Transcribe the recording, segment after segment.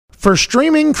For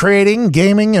streaming, creating,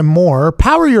 gaming, and more,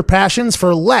 power your passions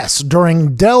for less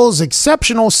during Dell's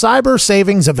exceptional cyber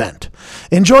savings event.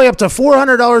 Enjoy up to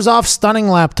 $400 off stunning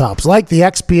laptops like the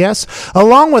XPS,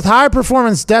 along with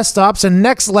high-performance desktops and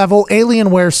next-level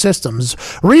Alienware systems,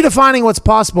 redefining what's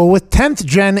possible with 10th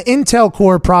Gen Intel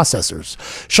Core processors.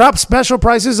 Shop special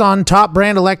prices on top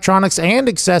brand electronics and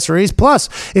accessories, plus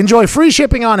enjoy free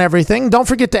shipping on everything. Don't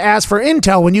forget to ask for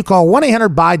Intel when you call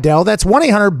 1-800-BUY-DELL. That's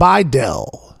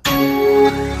 1-800-BUY-DELL.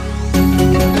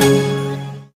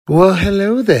 Well,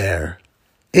 hello there.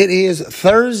 It is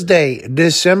Thursday,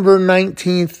 December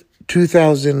 19th,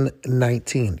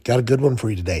 2019. Got a good one for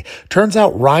you today. Turns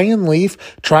out Ryan Leaf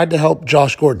tried to help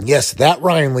Josh Gordon. Yes, that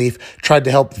Ryan Leaf tried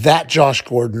to help that Josh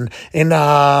Gordon. And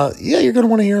you're going to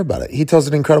want to hear about it. He tells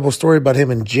an incredible story about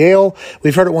him in jail.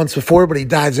 We've heard it once before, but he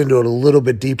dives into it a little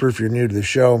bit deeper if you're new to the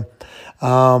show.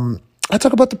 I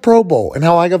talk about the Pro Bowl and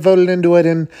how I got voted into it.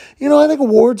 And, I think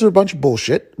awards are a bunch of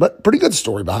bullshit, but pretty good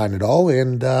story behind it all.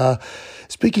 And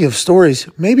speaking of stories,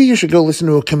 maybe you should go listen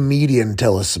to a comedian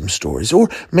tell us some stories. Or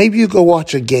maybe you go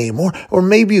watch a game. Or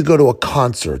maybe you go to a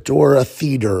concert or a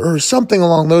theater or something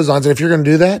along those lines. And if you're going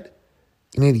to do that,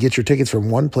 you need to get your tickets from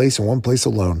one place and one place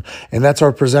alone. And that's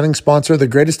our presenting sponsor, the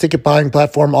greatest ticket buying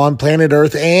platform on planet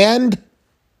Earth, and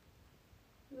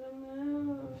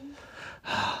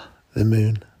the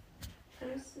moon.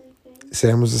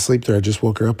 Sam was asleep there. I just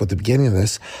woke her up at the beginning of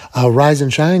this. Rise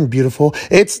and shine, beautiful.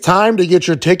 It's time to get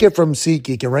your ticket from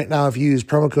SeatGeek. And right now, if you use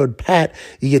promo code PAT,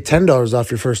 you get $10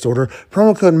 off your first order.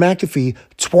 Promo code McAfee,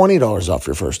 $20 off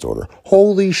your first order.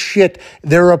 Holy shit.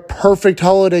 They're a perfect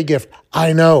holiday gift.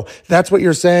 I know. That's what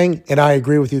you're saying, and I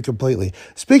agree with you completely.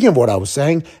 Speaking of what I was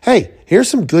saying, hey, here's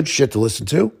some good shit to listen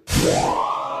to.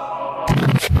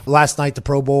 Last night, the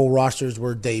Pro Bowl rosters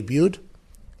were debuted.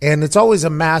 And it's always a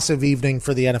massive evening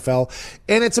for the NFL.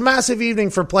 And it's a massive evening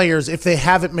for players if they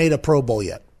haven't made a Pro Bowl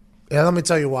yet. And let me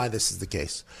tell you why this is the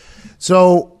case.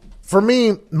 So, for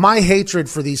me, my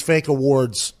hatred for these fake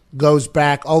awards goes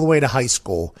back all the way to high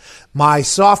school. My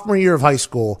sophomore year of high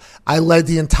school, I led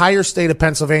the entire state of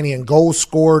Pennsylvania in goals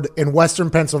scored in Western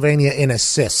Pennsylvania in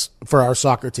assists for our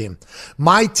soccer team.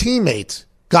 My teammate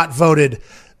got voted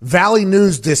Valley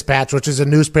News Dispatch, which is a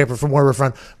newspaper from where we're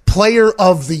from, Player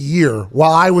of the Year,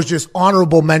 while I was just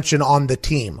honorable mention on the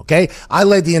team, okay? I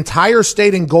led the entire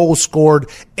state in goals scored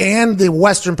and the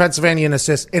Western Pennsylvania in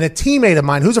assists, and a teammate of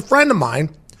mine, who's a friend of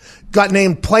mine, got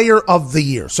named Player of the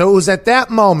Year. So it was at that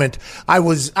moment I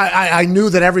knew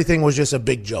that everything was just a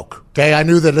big joke, okay? I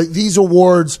knew that these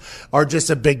awards are just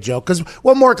a big joke, because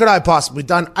what more could I have possibly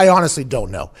done? I honestly don't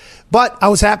know. But I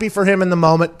was happy for him in the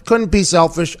moment. Couldn't be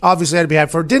selfish. Obviously, I had to be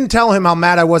happy for him. Didn't tell him how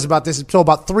mad I was about this until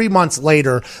about 3 months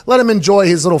later. Let him enjoy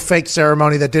his little fake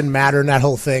ceremony that didn't matter and that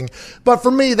whole thing. But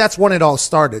for me, that's when it all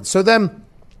started. So then,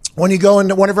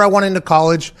 whenever I went into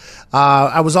college,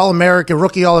 I was All-American,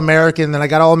 rookie All-American, then I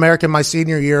got All-American my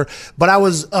senior year, but I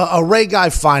was a Ray Guy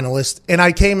finalist, and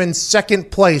I came in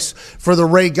second place for the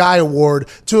Ray Guy Award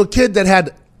to a kid that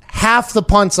had half the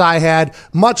punts I had,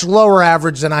 much lower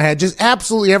average than I had. Just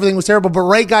absolutely everything was terrible. But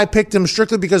Ray Guy picked him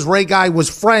strictly because Ray Guy was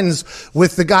friends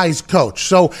with the guy's coach.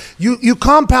 So you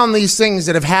compound these things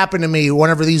that have happened to me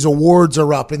whenever these awards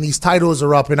are up and these titles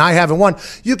are up and I haven't won.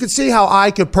 You could see how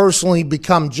I could personally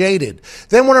become jaded.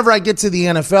 Then whenever I get to the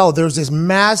NFL, there's this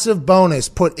massive bonus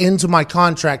put into my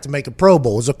contract to make a Pro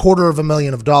Bowl. It's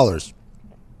 $250,000.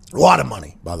 A lot of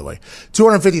money, by the way.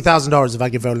 $250,000 if I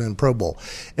get voted in the Pro Bowl.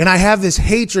 And I have this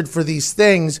hatred for these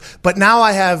things, but now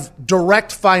I have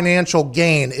direct financial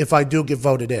gain if I do get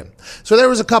voted in. So there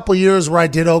was a couple years where I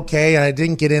did okay and I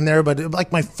didn't get in there, but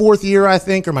like my fourth year, I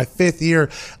think, or my fifth year,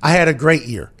 I had a great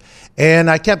year. And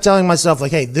I kept telling myself,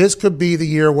 like, hey, this could be the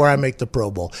year where I make the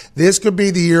Pro Bowl. This could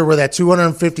be the year where that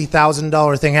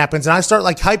 $250,000 thing happens. And I start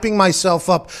like hyping myself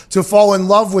up to fall in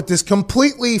love with this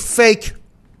completely fake,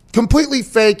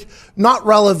 not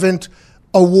relevant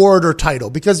award or title,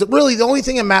 because really the only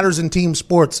thing that matters in team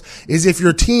sports is if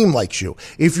your team likes you,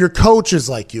 if your coaches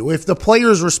like you, if the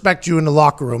players respect you in the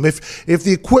locker room, if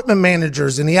the equipment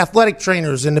managers and the athletic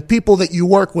trainers and the people that you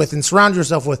work with and surround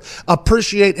yourself with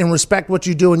appreciate and respect what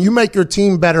you do and you make your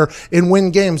team better and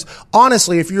win games.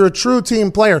 Honestly, if you're a true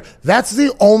team player, that's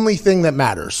the only thing that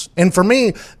matters. And for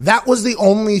me, that was the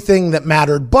only thing that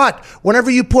mattered. But whenever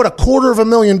you put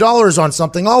 $250,000 on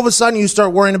something, all of a sudden you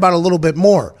start worrying about a little bit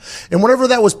more. And whenever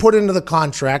whatever that was put into the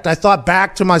contract. I thought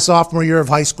back to my sophomore year of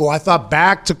high school. I thought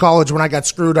back to college when I got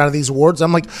screwed out of these awards.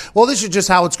 I'm like, well, this is just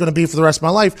how it's going to be for the rest of my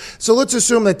life. So let's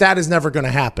assume that that is never going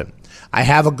to happen. I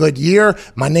have a good year.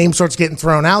 My name starts getting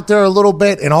thrown out there a little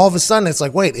bit. And all of a sudden it's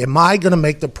like, wait, am I going to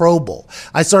make the Pro Bowl?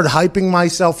 I started hyping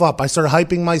myself up.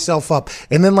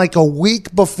 And then like a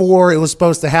week before it was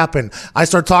supposed to happen, I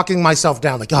started talking myself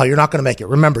down like, oh, you're not going to make it.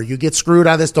 Remember, you get screwed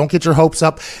out of this. Don't get your hopes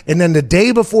up. And then the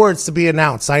day before it's to be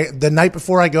announced, the night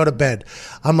before I go to bed,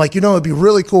 I'm like, it'd be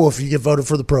really cool if you get voted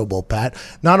for the Pro Bowl, Pat.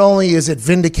 Not only is it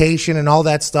vindication and all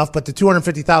that stuff, but the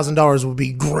 $250,000 would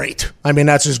be great. I mean,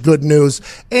 that's just good news.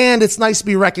 And it's nice to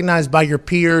be recognized by your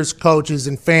peers, coaches,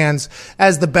 and fans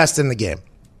as the best in the game.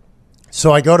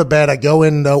 So I go to bed, I go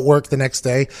into work the next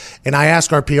day, and I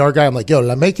ask our PR guy, I'm like, yo, did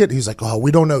I make it? He's like, oh,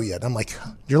 we don't know yet. I'm like,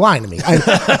 you're lying to me.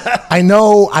 I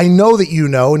know that you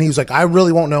know. And he was like, I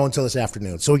really won't know until this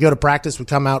afternoon. So we go to practice. We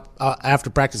come out after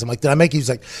practice. I'm like, did I make it? He's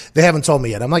like, they haven't told me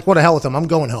yet. I'm like, what the hell with them? I'm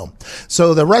going home.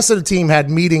 So the rest of the team had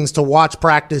meetings to watch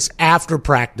practice after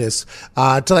practice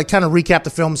to like kind of recap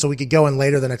the film so we could go in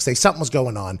later the next day. Something was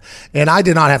going on. And I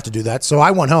did not have to do that. So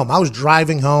I went home. I was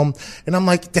driving home, and I'm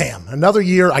like, damn, another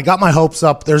year. I got my hopes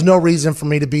up. There's no reason for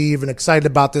me to be even excited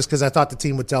about this because I thought the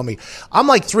team would tell me. I'm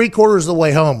like 3/4 of the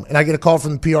way home, and I get a call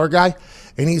from the PR guy,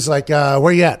 and he's like,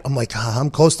 where you at? I'm like, I'm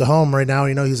close to home right now.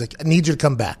 He's like, I need you to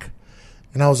come back.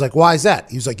 And I was like, why is that?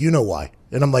 He was like, you know why.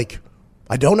 And I'm like,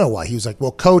 I don't know why. He was like,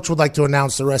 well, coach would like to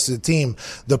announce the rest of the team,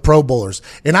 the Pro Bowlers.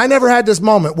 And I never had this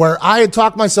moment where I had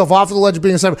talked myself off of the ledge of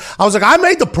being a seven. I was like, I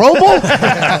made the Pro Bowl?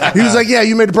 He was like, yeah,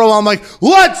 you made the Pro Bowl. I'm like,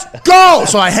 let's go.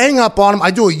 So I hang up on him.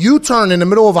 I do a U-turn in the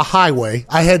middle of a highway.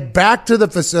 I head back to the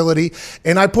facility,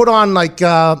 and I put on like,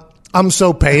 I'm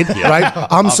so paid, right?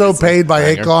 I'm so paid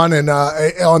by Akon and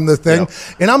on the thing. Yep.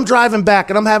 And I'm driving back,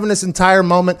 and I'm having this entire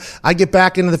moment. I get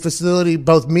back into the facility.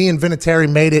 Both me and Vinatieri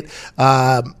made it.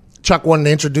 Chuck wanted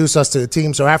to introduce us to the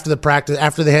team. So after the practice,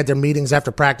 after they had their meetings,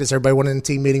 after practice, everybody went in the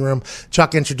team meeting room.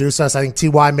 Chuck introduced us. I think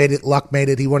T.Y. made it. Luck made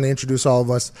it. He wanted to introduce all of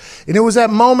us. And it was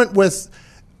that moment with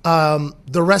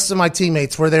the rest of my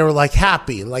teammates where they were like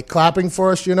happy, like clapping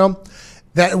for us,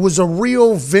 that it was a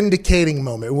real vindicating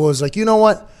moment. It was like, you know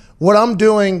what I'm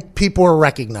doing, people are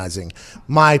recognizing.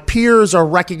 My peers are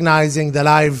recognizing that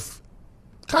I've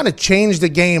kind of changed the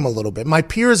game a little bit. My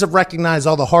peers have recognized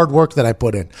all the hard work that I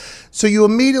put in. So you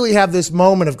immediately have this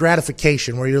moment of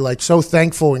gratification where you're like so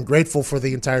thankful and grateful for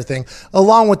the entire thing,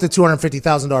 along with the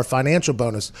 $250,000 financial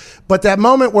bonus. But that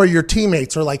moment where your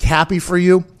teammates are like happy for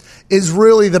you is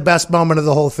really the best moment of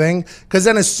the whole thing. Because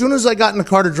then as soon as I got in the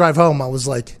car to drive home, I was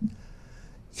like,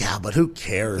 yeah, but who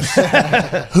cares?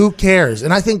 Who cares?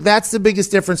 And I think that's the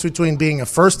biggest difference between being a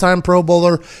first-time Pro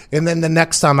Bowler and then the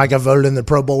next time I got voted in the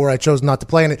Pro Bowl where I chose not to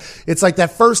play in it. It's like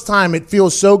that first time, it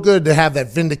feels so good to have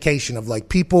that vindication of like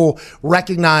people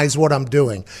recognize what I'm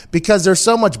doing because there's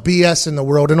so much BS in the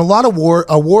world. And a lot of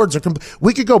awards are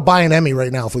we could go buy an Emmy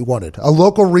right now if we wanted. A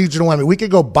local regional Emmy. We could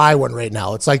go buy one right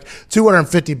now. It's like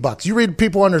 $250. You read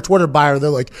people on their Twitter bio, they're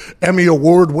like Emmy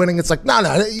Award winning. It's like,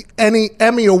 no, any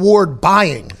Emmy Award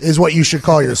buying is what you should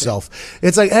call yourself.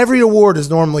 It's like every award is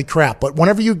normally crap, but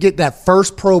whenever you get that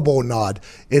first Pro Bowl nod,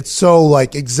 it's so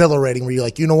like exhilarating where you're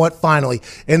like, you know what, finally.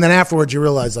 And then afterwards you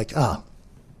realize like,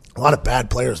 a lot of bad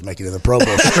players make it in the Pro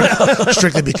Bowl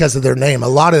strictly because of their name. A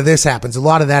lot of this happens. A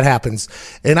lot of that happens.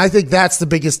 And I think that's the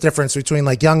biggest difference between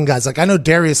like young guys. Like I know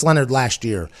Darius Leonard last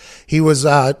year. He was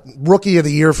rookie of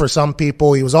the year for some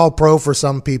people. He was all pro for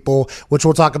some people, which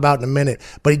we'll talk about in a minute.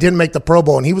 But he didn't make the Pro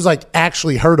Bowl, and he was like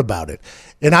actually hurt about it.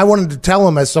 And I wanted to tell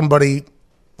him as somebody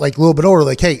like a little bit older,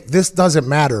 like, hey, this doesn't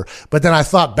matter. But then I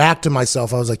thought back to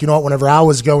myself. I was like, you know what? Whenever I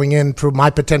was going in for my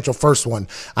potential first one,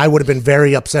 I would have been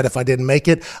very upset if I didn't make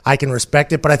it. I can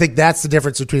respect it. But I think that's the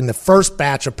difference between the first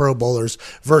batch of Pro Bowlers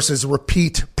versus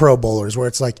repeat Pro Bowlers, where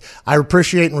it's like, I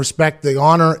appreciate and respect the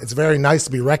honor. It's very nice to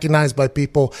be recognized by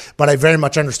people, but I very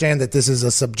much understand that this is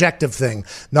a subjective thing,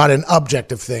 not an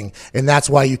objective thing. And that's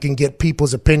why you can get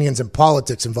people's opinions and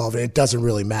politics involved, and it doesn't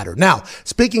really matter. Now,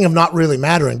 speaking of not really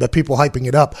mattering, but people hyping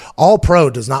it up, all pro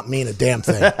does not mean a damn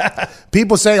thing.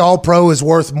 People say all pro is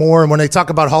worth more. And when they talk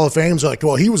about Hall of Fames, they're like,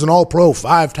 well, he was an all pro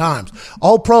 5 times.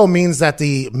 All pro means that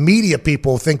the media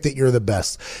people think that you're the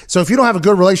best. So if you don't have a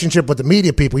good relationship with the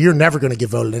media people, you're never going to get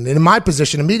voted in. And in my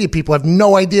position, the media people have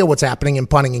no idea what's happening in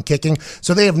punting and kicking.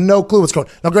 So they have no clue what's going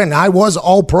on. Now, granted, I was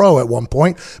all pro at one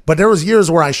point, but there was years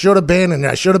where I should have been, and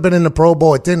I should have been in the Pro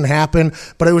Bowl. It didn't happen.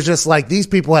 But it was just like, these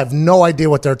people have no idea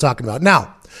what they're talking about.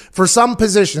 Now, For some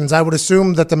positions, I would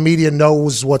assume that the media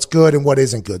knows what's good and what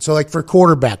isn't good. So like for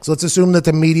quarterbacks, let's assume that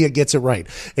the media gets it right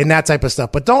and that type of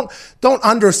stuff. But don't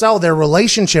undersell their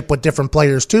relationship with different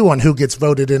players too on who gets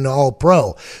voted into All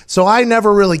Pro. So I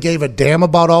never really gave a damn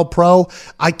about All Pro.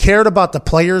 I cared about the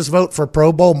players vote for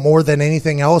Pro Bowl more than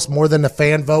anything else, more than the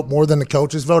fan vote, more than the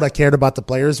coaches vote. I cared about the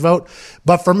players vote.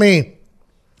 But for me,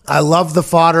 I love the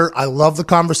fodder. I love the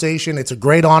conversation. It's a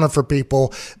great honor for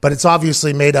people, but it's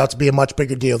obviously made out to be a much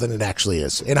bigger deal than it actually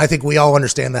is. And I think we all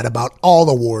understand that about all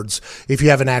awards. If you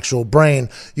have an actual brain,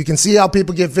 you can see how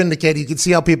people get vindicated. You can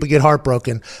see how people get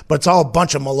heartbroken, but it's all a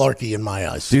bunch of malarkey in my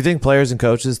eyes. Do you think players and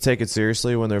coaches take it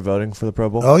seriously when they're voting for the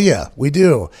Pro Bowl? Oh, yeah, we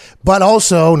do. But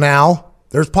also now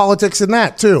there's politics in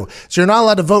that too. So you're not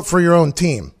allowed to vote for your own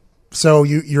team. So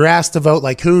you're asked to vote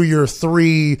like who your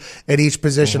 3 at each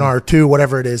position are, 2,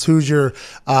 whatever it is. Who's your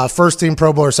first team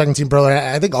Pro Bowl or second team Pro Bowl?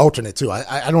 I think alternate too.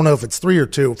 I don't know if it's 3 or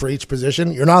 2 for each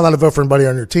position. You're not allowed to vote for anybody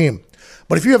on your team.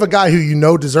 But if you have a guy who you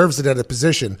know deserves it at a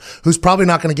position, who's probably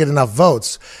not going to get enough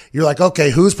votes, you're like, okay,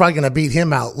 who's probably going to beat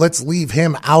him out? Let's leave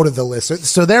him out of the list.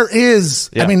 So there is,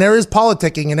 I mean, there is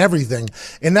politicking and everything.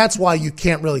 And that's why you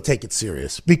can't really take it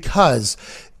serious, because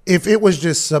if it was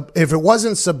just, if it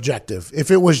wasn't subjective,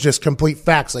 if it was just complete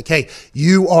facts, like, hey,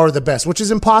 you are the best, which is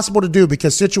impossible to do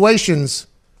because situations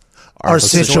are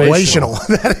situational.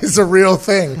 That is a real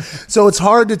thing. So it's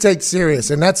hard to take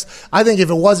serious. And that's, I think if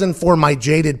it wasn't for my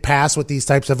jaded past with these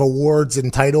types of awards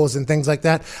and titles and things like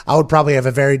that, I would probably have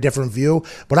a very different view.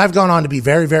 But I've gone on to be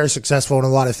very, very successful in a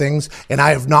lot of things. And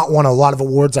I have not won a lot of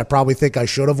awards I probably think I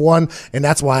should have won. And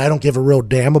that's why I don't give a real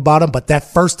damn about them. But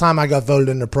that first time I got voted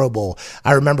in the Pro Bowl,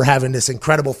 I remember having this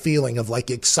incredible feeling of like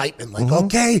excitement, like,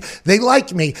 okay, they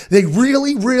like me. They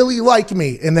really, really like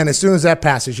me. And then as soon as that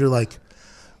passes, you're like,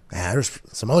 there's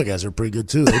some other guys that are pretty good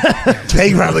too.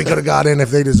 They probably could have got in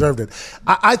if they deserved it.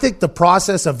 I think the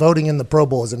process of voting in the Pro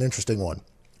Bowl is an interesting one,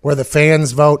 where the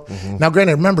fans vote. Now,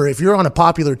 granted, remember, if you're on a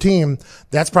popular team,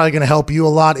 that's probably going to help you a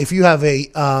lot. If you have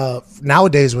a,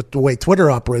 nowadays with the way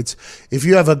Twitter operates, if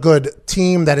you have a good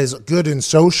team that is good in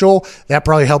social, that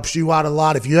probably helps you out a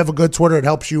lot. If you have a good Twitter, it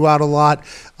helps you out a lot.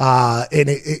 And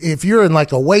if you're in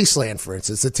like a wasteland, for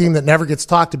instance, a team that never gets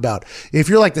talked about, if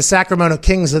you're like the Sacramento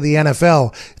Kings of the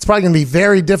NFL, it's probably going to be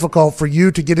very difficult for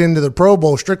you to get into the Pro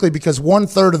Bowl strictly because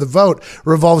 1/3 of the vote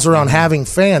revolves around having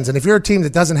fans. And if you're a team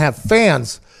that doesn't have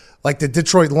fans, like the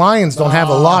Detroit Lions don't have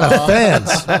a lot of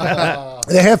fans.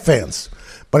 They have fans,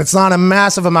 but it's not a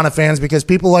massive amount of fans because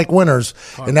people like winners,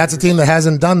 and that's a team that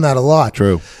hasn't done that a lot.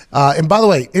 True. And by the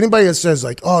way, anybody that says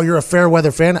like, oh, you're a fair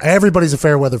weather fan, everybody's a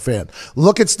fair weather fan.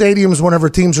 Look at stadiums whenever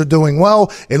teams are doing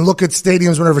well, and look at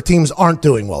stadiums whenever teams aren't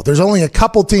doing well. There's only a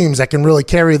couple teams that can really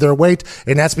carry their weight,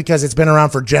 and that's because it's been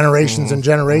around for generations and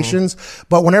generations.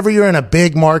 But whenever you're in a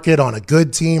big market on a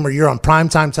good team or you're on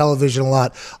primetime television a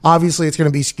lot, obviously it's going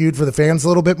to be skewed for the fans a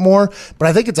little bit more. But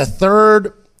I think it's a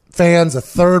third fans, a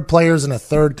third players, and a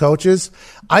third coaches.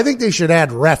 I think they should add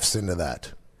refs into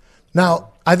that. Now,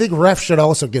 I think refs should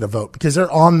also get a vote because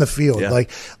they're on the field. Yeah.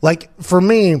 Like for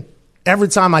me, every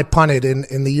time I punted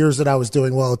in the years that I was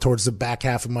doing well towards the back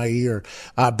half of my year,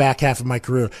 back half of my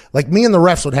career, like me and the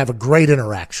refs would have a great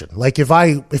interaction. Like if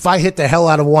I hit the hell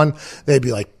out of one, they'd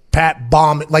be like, Pat,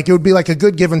 bomb it. Like it would be like a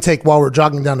good give and take while we're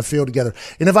jogging down the field together.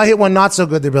 And if I hit one not so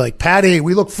good, they'd be like, Patty,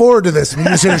 we look forward to this. And you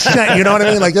just hit a shit, you know what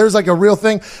I mean? Like there's like a real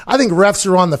thing. I think refs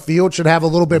who are on the field should have a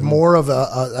little bit more of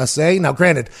a say. Now,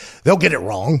 granted, they'll get it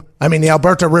wrong. I mean, the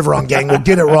Alberto Riveron gang will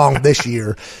get it wrong this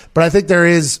year. But I think there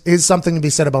is something to be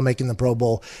said about making the Pro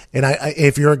Bowl. And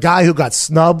if you're a guy who got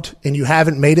snubbed and you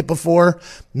haven't made it before,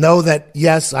 know that,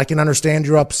 yes, I can understand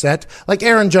you're upset. Like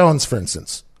Aaron Jones, for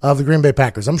instance, of the Green Bay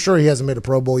Packers. I'm sure he hasn't made a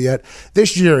Pro Bowl yet.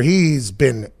 This year, he's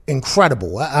been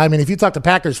incredible. I mean, if you talk to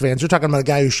Packers fans, you're talking about a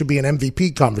guy who should be in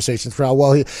MVP conversations for how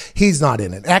well he's not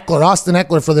in it. Austin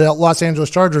Eckler for the Los Angeles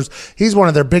Chargers, he's one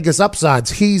of their biggest upsides.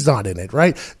 He's not in it,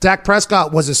 right? Dak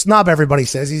Prescott was a snub, everybody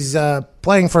says. He's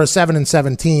playing for a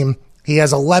 7-7 team. He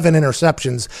has 11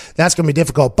 interceptions. That's going to be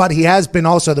difficult. But he has been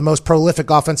also the most prolific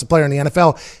offensive player in the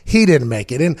NFL. He didn't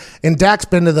make it. And Dak's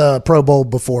been to the Pro Bowl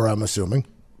before, I'm assuming.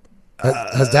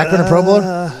 Has Dak been a Pro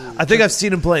Bowler? I think I've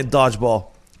seen him playing dodgeball.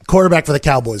 Quarterback for the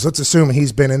Cowboys. Let's assume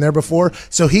he's been in there before.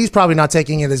 So he's probably not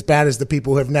taking it as bad as the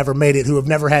people who have never made it, who have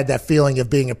never had that feeling of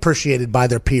being appreciated by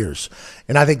their peers.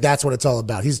 And I think that's what it's all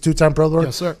about. He's a 2-time Pro Bowler?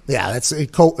 Yes, sir. Yeah, that's a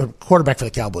quarterback for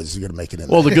the Cowboys is going to make it in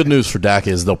there. Well, the good news for Dak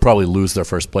is they'll probably lose their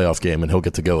first playoff game, and he'll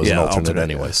get to go as an alternate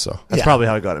anyway. So That's probably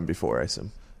how I got him before, I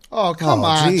assume. Oh, come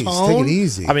on, geez, Tone. take it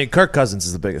easy. I mean, Kirk Cousins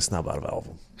is the biggest snub out of all of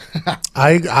them.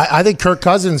 I think Kirk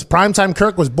Cousins, primetime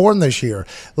Kirk, was born this year.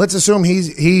 Let's assume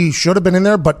he should have been in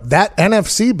there, but that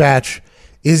NFC batch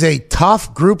is a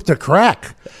tough group to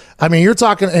crack. I mean, you're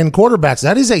talking in quarterbacks.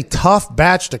 That is a tough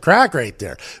batch to crack right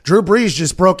there. Drew Brees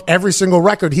just broke every single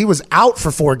record. He was out for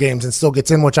 4 games and still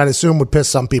gets in, which I'd assume would piss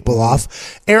some people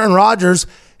off. Aaron Rodgers,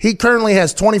 he currently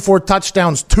has 24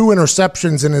 touchdowns, 2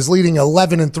 interceptions, and is leading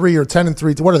 11-3 or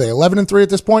 10-3. What are they, 11-3 at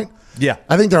this point? Yeah.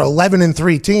 I think they're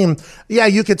 11-3 team. Yeah,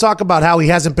 you could talk about how he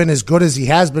hasn't been as good as he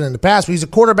has been in the past, but he's a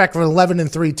quarterback for an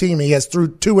 11-3 team. He has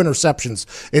through 2 interceptions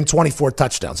in 24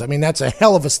 touchdowns. I mean, that's a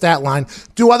hell of a stat line.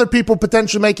 Do other people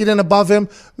potentially make it in above him?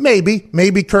 Maybe.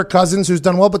 Maybe Kirk Cousins, who's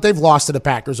done well, but they've lost to the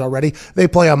Packers already. They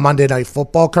play on Monday Night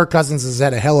Football. Kirk Cousins has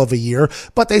had a hell of a year,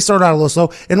 but they started out a little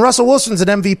slow. And Russell Wilson's an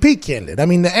MVP candidate. I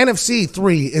mean, the NFC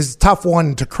 3 is a tough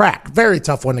one to crack. Very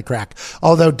tough one to crack.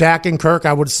 Although Dak and Kirk,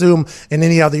 I would assume, in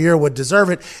any other year would deserve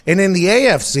it. And in the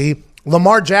AFC,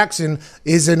 Lamar Jackson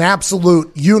is an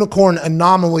absolute unicorn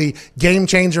anomaly, game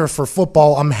changer for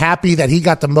football. I'm happy that he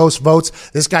got the most votes.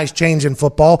 This guy's changing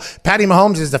football. Patty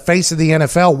Mahomes is the face of the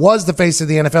NFL, was the face of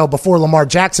the NFL before Lamar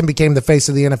Jackson became the face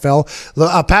of the NFL.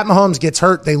 Pat Mahomes gets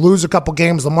hurt. They lose a couple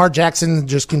games. Lamar Jackson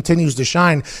just continues to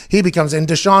shine. He becomes, and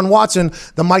Deshaun Watson,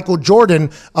 the Michael Jordan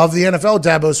of the NFL,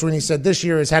 Dabo Swinney said this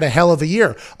year has had a hell of a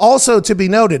year. Also to be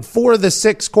noted, 4 of the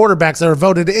 6 quarterbacks that are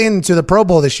voted into the Pro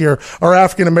Bowl this year are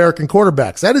African-American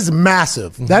quarterbacks. That is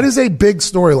massive. Mm-hmm. That is a big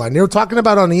storyline. They were talking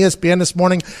about it on ESPN this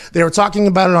morning. They were talking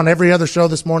about it on every other show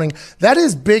this morning. That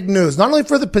is big news, not only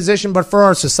for the position, but for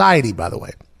our society, by the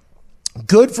way.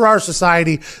 Good for our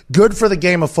society, good for the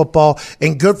game of football,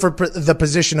 and good for the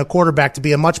position of quarterback to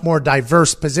be a much more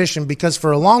diverse position, because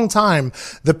for a long time,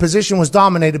 the position was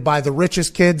dominated by the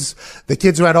richest kids, the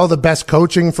kids who had all the best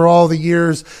coaching for all the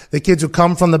years, the kids who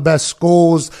come from the best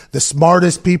schools, the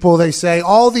smartest people, they say.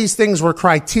 All these things were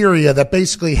criteria that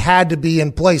basically had to be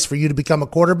in place for you to become a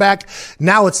quarterback.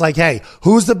 Now it's like, hey,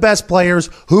 who's the best players?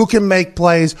 Who can make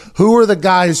plays? Who are the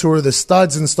guys who are the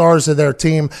studs and stars of their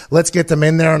team? Let's get them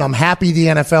in there, and I'm happy the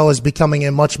NFL is becoming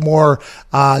a much more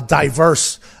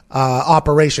diverse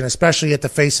operation, especially at the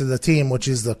face of the team, which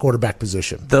is the quarterback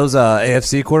position. Those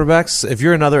AFC quarterbacks, if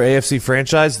you're another AFC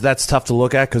franchise, that's tough to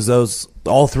look at because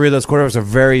all 3 of those quarterbacks are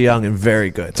very young and very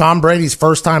good. Tom Brady's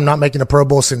first time not making a Pro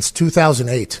Bowl since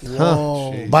 2008.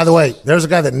 Whoa. By the way, there's a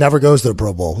guy that never goes to the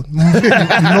Pro Bowl.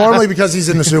 Normally because he's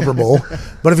in the Super Bowl.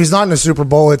 But if he's not in the Super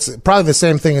Bowl, it's probably the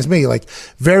same thing as me. Like,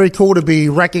 very cool to be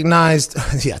recognized.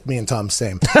 Yeah, me and Tom,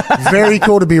 same. Very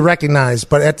cool to be recognized.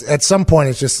 But at some point,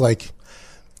 it's just like,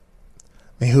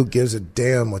 I mean, who gives a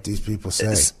damn what these people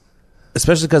say?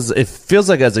 Especially because it feels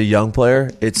like as a young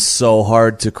player, it's so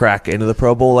hard to crack into the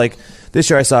Pro Bowl. Like this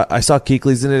year, I saw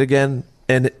Kuechly's in it again,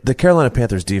 and the Carolina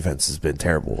Panthers defense has been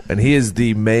terrible, and he is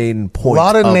the main point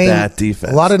of that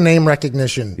defense. A lot of name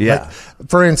recognition. Yeah. Like,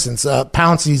 for instance,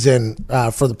 Pouncey's in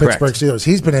for the Pittsburgh Steelers.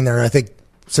 He's been in there, I think,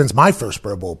 since my first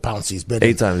Pro Bowl. Pouncey's been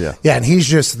 8 times, yeah. Yeah, and he's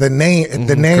just the name. Mm-hmm,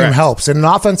 the name helps. And an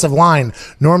offensive line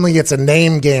normally gets a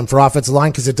name game for offensive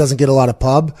line because it doesn't get a lot of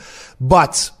pub,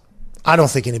 but I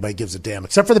don't think anybody gives a damn,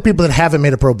 except for the people that haven't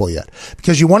made a Pro Bowl yet.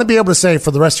 Because you want to be able to say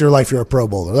for the rest of your life you're a Pro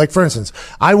Bowler. Like, for instance,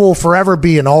 I will forever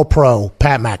be an all-pro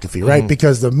Pat McAfee, right? Mm-hmm.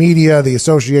 Because the media, the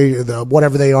association,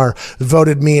 whatever they are,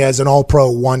 voted me as an all-pro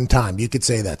one time. You could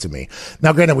say that to me.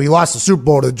 Now, granted, we lost the Super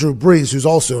Bowl to Drew Brees, who's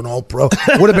also an all-pro.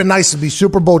 Would have been nice to be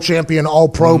Super Bowl champion,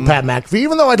 all-pro Pat McAfee.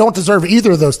 Even though I don't deserve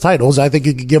either of those titles, I think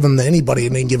you could give them to anybody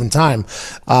at any given time.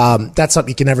 That's something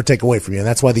you can never take away from you. And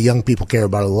that's why the young people care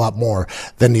about it a lot more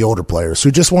than the older players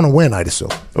who just want to win, I'd assume.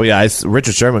 Oh, yeah.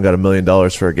 Richard Sherman got $1 million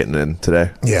for getting in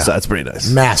today. Yeah. So that's pretty nice.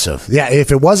 Massive. Yeah.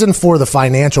 If it wasn't for the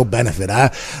financial benefit,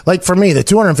 like for me, the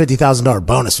 $250,000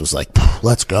 bonus was like,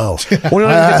 let's go. We don't even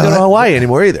get to go to Hawaii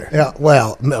anymore either. Yeah.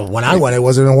 Well, when I went, it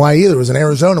wasn't in Hawaii either. It was in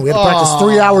Arizona. We had to practice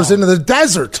 3 hours into the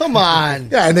desert. Come on.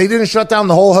 Yeah. And they didn't shut down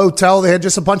the whole hotel. They had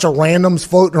just a bunch of randoms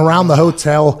floating around the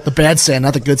hotel. The bad sand,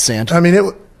 not the good sand. I mean,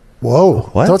 whoa.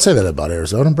 What? Don't say that about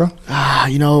Arizona, bro.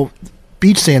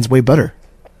 Beach sand's way better.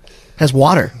 Has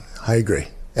water. I agree.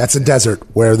 That's a desert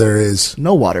where there is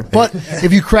no water. But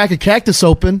if you crack a cactus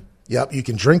open, yep, you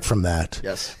can drink from that.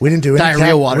 Yes. We didn't do any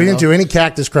diarrhea water. We didn't do any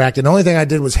cactus cracking. The only thing I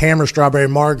did was hammer strawberry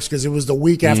margs because it was the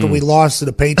week after we lost to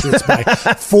the Patriots by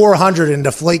 400 and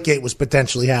Deflategate was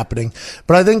potentially happening.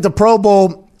 But I think the Pro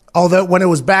Bowl, although when it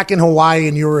was back in Hawaii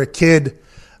and you were a kid,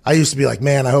 I used to be like,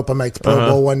 man, I hope I make the Pro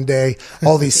Bowl one day.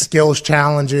 All these skills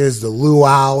challenges, the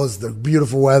luau's, the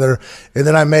beautiful weather. And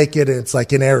then I make it, and it's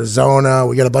like in Arizona.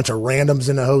 We got a bunch of randoms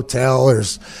in the hotel.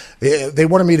 They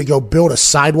wanted me to go build a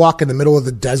sidewalk in the middle of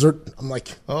the desert. I'm like,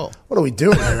 what are we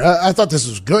doing here? I thought this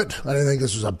was good. I didn't think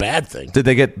this was a bad thing. Did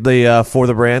they get the For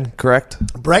the Brand correct?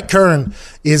 Brett Kern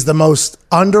is the most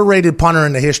underrated punter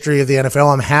in the history of the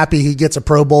NFL. I'm happy he gets a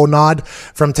Pro Bowl nod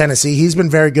from Tennessee. He's been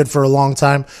very good for a long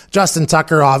time. Justin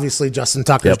Tucker, obviously, Justin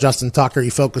Tucker's Justin Tucker. He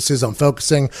focuses on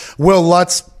focusing. Will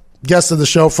Lutz, guest of the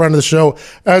show, friend of the show,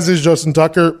 as is Justin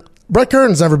Tucker. Brett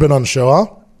Kern's never been on the show, huh?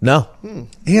 No.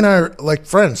 He and I are like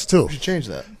friends, too. We should change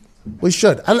that. We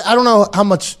should. I don't know how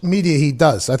much media he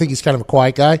does. I think he's kind of a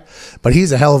quiet guy, but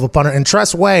he's a hell of a punter. And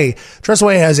Tress Way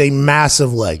has a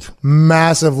massive leg,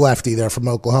 massive lefty there from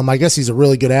Oklahoma. I guess he's a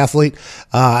really good athlete.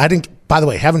 By the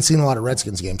way, haven't seen a lot of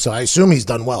Redskins games, so I assume he's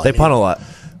done well. They punt a lot.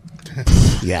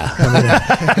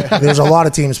 Yeah, there's a lot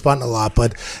of teams punting a lot,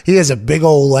 but he has a big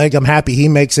old leg. I'm happy he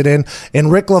makes it in.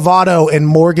 And Rick Lovato and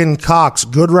Morgan Cox,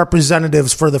 good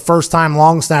representatives for the first time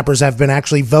long snappers, have been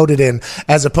actually voted in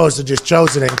as opposed to just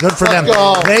chosen in. Good for them.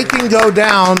 They can go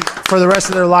down for the rest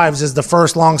of their lives as the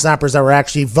first long snappers that were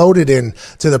actually voted in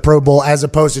to the Pro Bowl as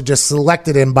opposed to just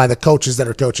selected in by the coaches that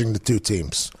are coaching the two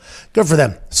teams. Good for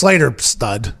them. Slater,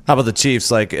 stud. How about the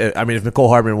Chiefs? If Nicole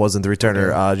Hardman wasn't the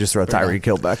returner, just throw Tyreek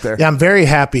Hill back there. Yeah, I'm very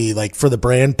happy, for the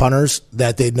brand punters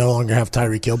that they no longer have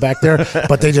Tyreek Hill back there,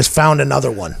 but they just found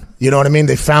another one. You know what I mean?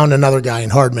 They found another guy in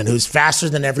Hardman who's faster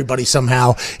than everybody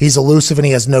somehow. He's elusive and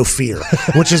he has no fear,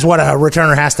 which is what a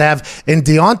returner has to have. And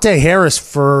Deontay Harris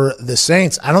for the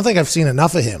Saints, I don't think I've seen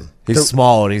enough of him. He's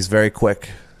small and he's very quick.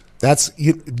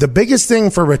 The biggest thing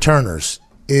for returners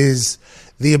is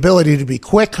the ability to be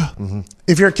quick. Mm-hmm.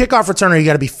 If you're a kickoff returner, you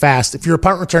got to be fast. If you're a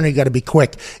punt returner, you got to be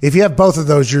quick. If you have both of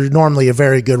those, you're normally a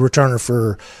very good returner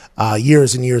for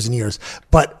years and years and years.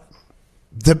 But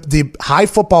the high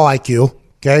football IQ,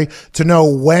 okay, to know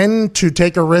when to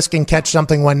take a risk and catch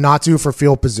something, when not to for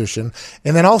field position.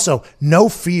 And then also no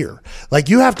fear.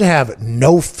 You have to have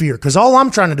no fear because all I'm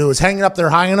trying to do is hang it up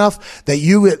there high enough that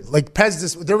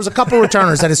there was a couple of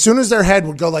returners that as soon as their head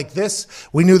would go like this,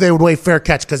 we knew they would wait fair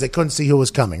catch because they couldn't see who was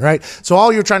coming, right? So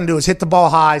all you're trying to do is hit the ball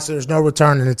high so there's no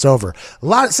return and it's over.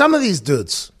 Some of these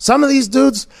dudes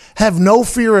have no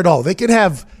fear at all. They could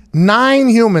have 9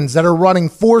 humans that are running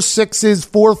 4 6s,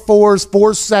 4 4s,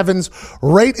 4 7s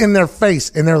right in their face.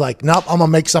 And they're like, nope, I'm going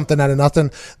to make something out of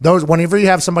nothing. Whenever you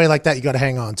have somebody like that, you got to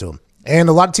hang on to them. And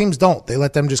a lot of teams don't. They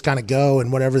let them just kind of go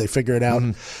and whatever, they figure it out.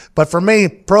 Mm-hmm. But for me,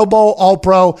 Pro Bowl, All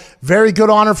Pro, very good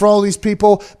honor for all these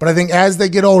people. But I think as they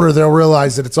get older, they'll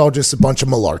realize that it's all just a bunch of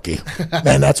malarkey.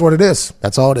 And that's what it is.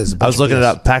 That's all it is. I was looking it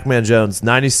up. Pac-Man Jones,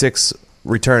 96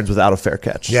 returns without a fair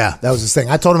catch. Yeah, that was his thing.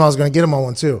 I told him I was going to get him on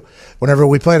one too. Whenever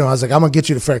we played him, I was like, I'm going to get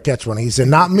you the fair catch one. He said,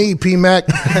 not me, P-Mac.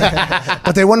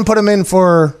 But they wouldn't put him in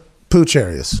for pooch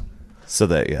areas. So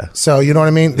you know what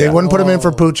I mean? They wouldn't put him in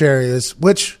for pooch areas,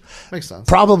 which makes sense.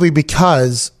 Probably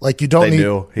because you don't need.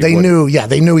 They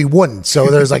knew he wouldn't. So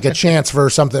there's a chance for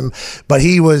something. But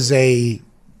he was a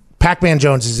Pac-Man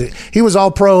Jones. He was All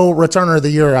Pro returner of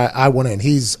the year. I went in.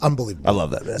 He's unbelievable. I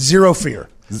love that man. Zero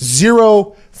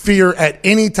fear at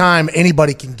any time.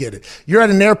 Anybody can get it. You're at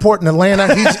an airport in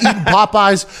Atlanta. He's eating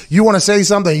Popeyes. You want to say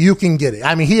something, you can get it.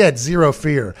 I mean, he had zero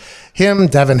fear. Him,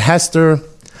 Devin Hester,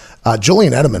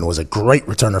 Julian Edelman was a great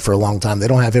returner for a long time. They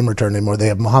don't have him return anymore. They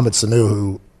have Mohamed Sanu,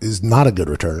 who is not a good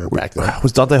returner back there.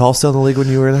 Was Dante Hall still in the league when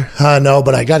you were there? No,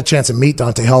 but I got a chance to meet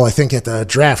Dante Hall, I think, at the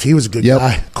draft. He was a good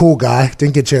guy. Cool guy.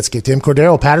 Didn't get a chance to get to him.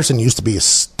 Cordero Patterson used to be a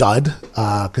stud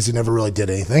because he never really did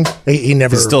anything. He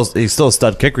never. He's still a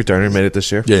stud kick returner. He made it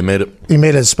this year. Yeah, he made it. He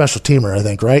made it as a special teamer, I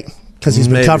think, right? Because he's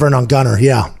been covering on Gunner.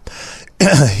 Yeah.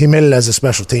 He made it as a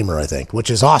special teamer, I think, which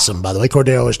is awesome, by the way.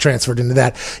 Cordero was transferred into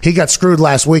that. He got screwed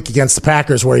last week against the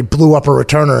Packers where he blew up a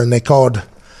returner and they called.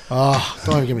 Oh,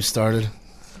 don't even get me started.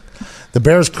 The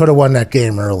Bears could have won that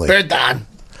game early. They're done.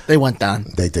 They went down.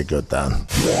 They did good down.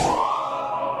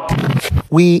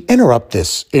 We interrupt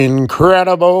this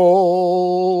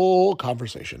incredible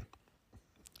conversation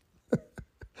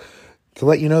to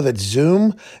let you know that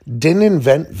Zoom didn't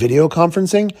invent video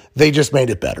conferencing. They just made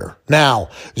it better. Now,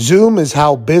 Zoom is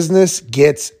how business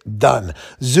gets done.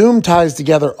 Zoom ties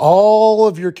together all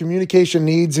of your communication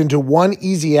needs into one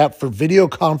easy app for video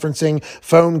conferencing,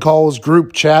 phone calls,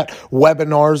 group chat,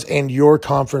 webinars, and your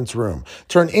conference room.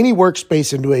 Turn any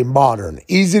workspace into a modern,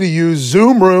 easy-to-use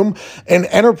Zoom room, an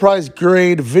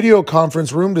enterprise-grade video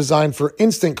conference room designed for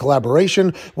instant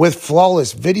collaboration with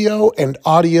flawless video and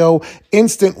audio,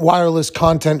 instant wireless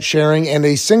content sharing, and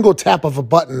a single tap of a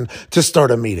button to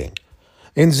start a meeting.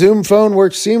 And Zoom Phone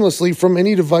works seamlessly from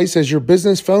any device as your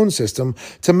business phone system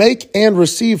to make and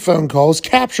receive phone calls,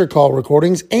 capture call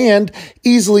recordings, and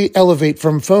easily elevate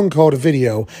from phone call to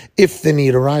video if the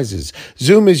need arises.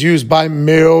 Zoom is used by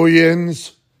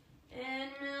millions. And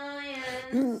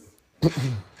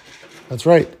millions. That's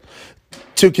right.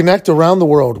 to connect around the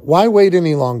world. Why wait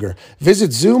any longer?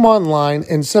 Visit Zoom online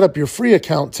and set up your free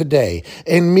account today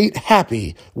and meet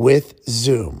happy with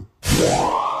Zoom.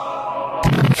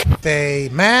 The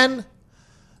man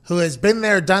who has been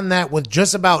there, done that with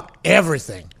just about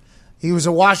everything. He was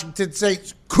a Washington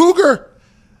State Cougar,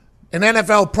 an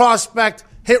NFL prospect,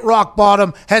 hit rock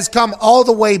bottom, has come all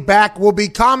the way back, will be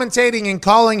commentating and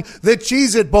calling the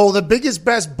Cheez-It Bowl, the biggest,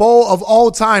 best bowl of all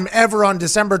time ever on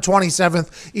December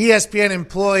 27th. ESPN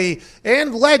employee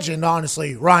and legend,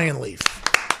 honestly, Ryan Leaf.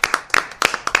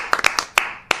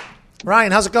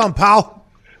 Ryan, how's it going, pal?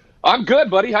 I'm good,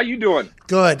 buddy. How you doing?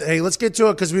 Good. Hey, let's get to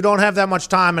it because we don't have that much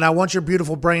time, and I want your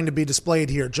beautiful brain to be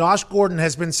displayed here. Josh Gordon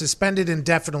has been suspended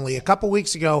indefinitely. A couple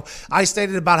weeks ago, I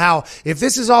stated about how if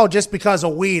this is all just because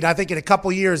of weed, I think in a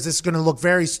couple years this is going to look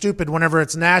very stupid whenever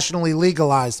it's nationally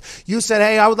legalized. You said,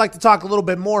 hey, I would like to talk a little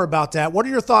bit more about that. What are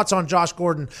your thoughts on Josh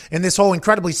Gordon and this whole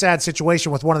incredibly sad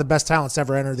situation with one of the best talents to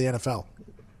ever enter the NFL?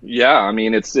 Yeah, I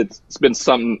mean, it's been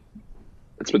something.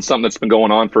 It's been something that's been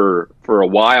going on for a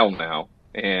while now.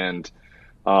 And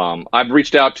I've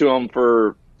reached out to him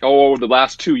for over the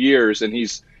last 2 years, and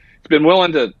he's been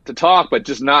willing to talk, but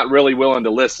just not really willing to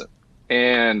listen.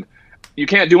 And you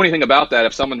can't do anything about that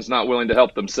if someone's not willing to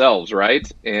help themselves, right?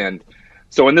 And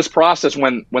so in this process,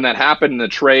 when that happened, the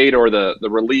trade or the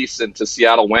release into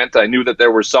Seattle went, I knew that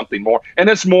there was something more. And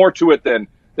it's more to it than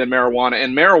marijuana.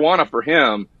 And marijuana for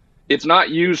him, it's not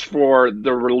used for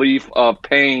the relief of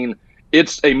pain.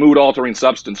 It's a mood-altering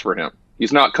substance for him.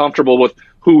 He's not comfortable with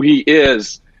who he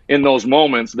is in those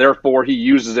moments. Therefore, he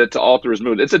uses it to alter his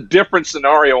mood. It's a different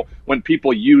scenario when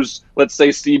people use, let's say,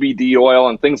 CBD oil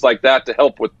and things like that to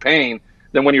help with pain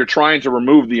than when you're trying to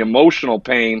remove the emotional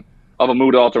pain of a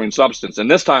mood-altering substance.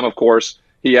 And this time, of course,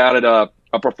 he added a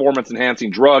performance-enhancing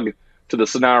drug to the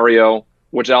scenario,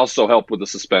 which also helped with the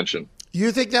suspension.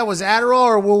 You think that was Adderall,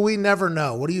 or will we never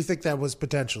know? What do you think that was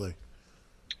potentially?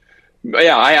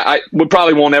 Yeah, I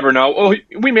probably won't ever know. Well,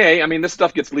 we may. I mean, this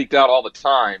stuff gets leaked out all the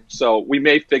time, so we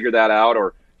may figure that out,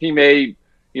 or he may,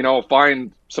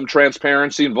 find some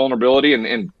transparency and vulnerability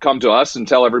and come to us and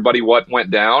tell everybody what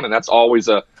went down, and that's always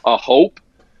a hope.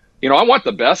 I want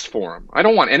the best for him. I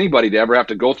don't want anybody to ever have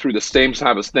to go through the same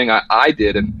type of thing I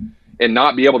did and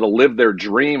not be able to live their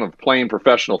dream of playing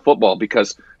professional football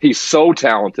because he's so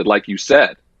talented, like you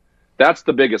said. That's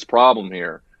the biggest problem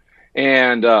here.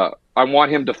 And I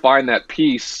want him to find that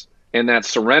peace and that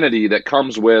serenity that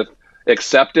comes with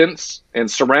acceptance and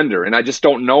surrender. And I just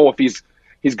don't know if he's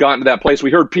gotten to that place.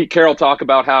 We heard Pete Carroll talk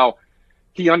about how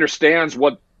he understands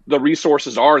what the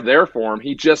resources are there for him.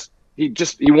 He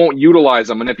won't utilize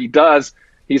them. And if he does,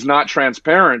 he's not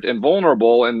transparent and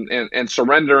vulnerable and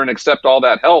surrender and accept all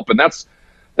that help. And that's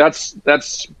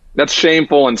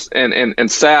shameful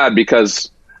and sad because,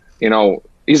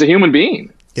 he's a human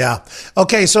being. Yeah.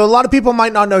 Okay, so a lot of people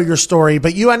might not know your story,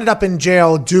 but you ended up in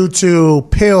jail due to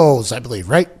pills, I believe,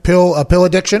 right? Pill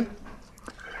addiction?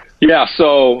 Yeah,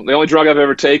 so the only drug I've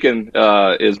ever taken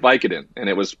is Vicodin, and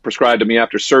it was prescribed to me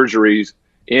after surgeries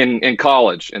in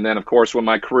college. And then, of course, when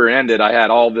my career ended, I had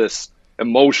all this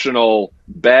emotional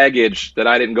baggage that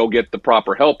I didn't go get the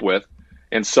proper help with,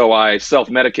 and so I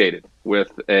self-medicated with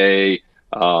an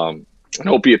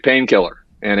opiate painkiller,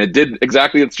 and it did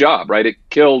exactly its job, right? It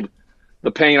killed the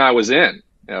pain I was in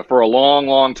for a long,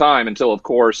 long time until, of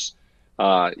course,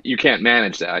 you can't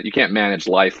manage that. You can't manage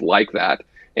life like that.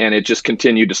 And it just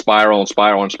continued to spiral and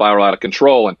spiral and spiral out of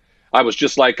control. And I was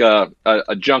just like a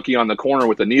junkie on the corner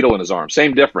with a needle in his arm.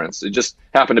 Same difference. It just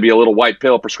happened to be a little white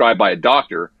pill prescribed by a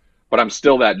doctor, but I'm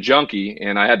still that junkie,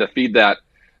 and I had to feed that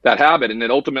habit, and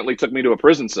it ultimately took me to a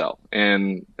prison cell.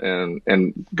 And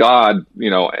God,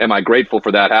 am I grateful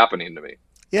for that happening to me.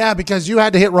 Yeah, because you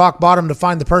had to hit rock bottom to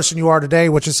find the person you are today,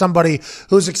 which is somebody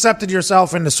who's accepted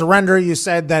yourself into surrender. You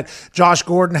said that Josh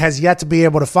Gordon has yet to be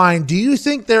able to find. Do you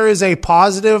think there is a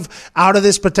positive out of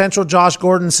this potential Josh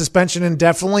Gordon suspension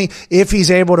indefinitely if he's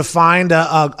able to find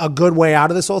a good way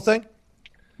out of this whole thing?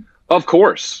 Of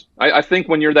course. I think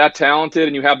when you're that talented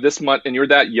and you have this much and you're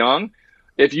that young,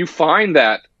 if you find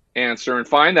that answer and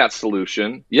find that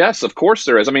solution, yes, of course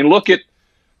there is. I mean, look at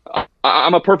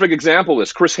I'm a perfect example of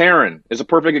this. Chris Herron is a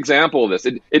perfect example of this.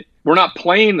 We're not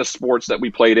playing the sports that we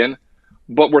played in,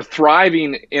 but we're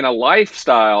thriving in a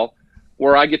lifestyle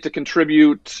where I get to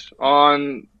contribute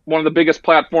on one of the biggest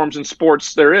platforms in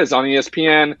sports there is, on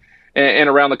ESPN and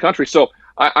around the country. So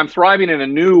I'm thriving in a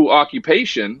new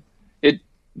occupation.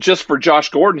 Just for Josh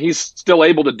Gordon, he's still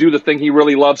able to do the thing he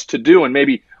really loves to do and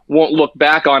maybe won't look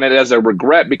back on it as a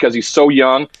regret because he's so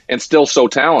young and still so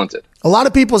talented. A lot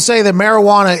of people say that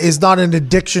marijuana is not an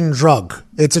addiction drug.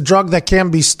 It's a drug that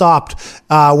can be stopped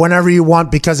whenever you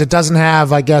want because it doesn't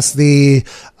have, I guess, the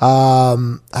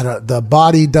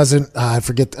body doesn't. I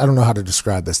forget. I don't know how to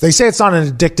describe this. They say it's not an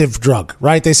addictive drug,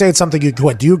 right? They say it's something you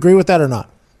quit. Do you agree with that or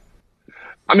not?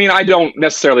 I mean, I don't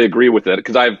necessarily agree with it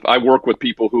because I work with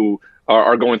people who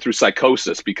are going through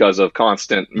psychosis because of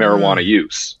constant marijuana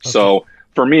use. Okay. So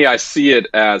for me, I see it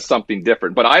as something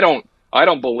different. But I don't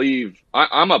believe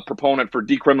I'm a proponent for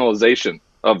decriminalization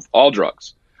of all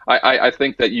drugs. I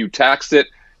think that you tax it,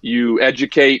 you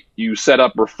educate, you set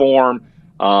up reform.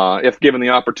 If given the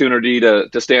opportunity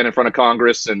to stand in front of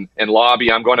Congress and lobby,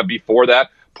 I'm going to be for that.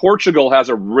 Portugal has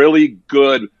a really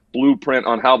good blueprint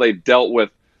on how they dealt with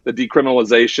the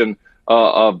decriminalization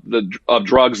of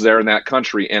drugs there in that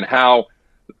country and how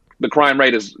the crime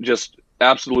rate is just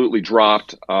absolutely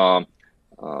dropped.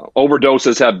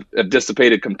 Overdoses have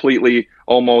dissipated completely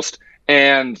almost,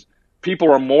 and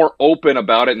people are more open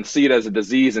about it and see it as a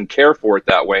disease and care for it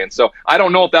that way. And so I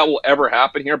don't know if that will ever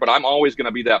happen here, but I'm always going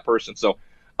to be that person. So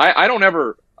I don't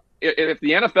ever, if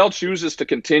the NFL chooses to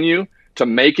continue to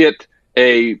make it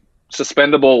a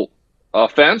suspendable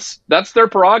offense, that's their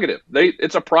prerogative.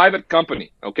 It's a private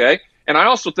company, okay? And I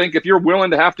also think if you're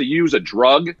willing to have to use a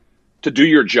drug to do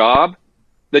your job,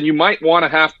 then you might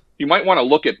want to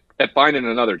look at finding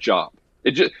another job.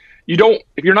 If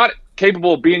you're not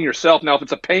capable of being yourself, now if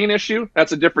it's a pain issue,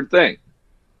 that's a different thing.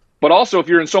 But also if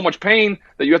you're in so much pain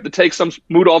that you have to take some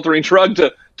mood altering drug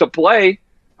to play,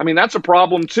 I mean, that's a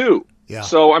problem too. Yeah.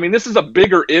 So, I mean, this is a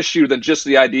bigger issue than just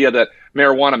the idea that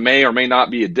marijuana may or may not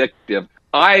be addictive.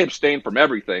 I abstain from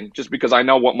everything just because I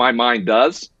know what my mind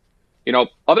does. You know,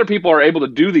 other people are able to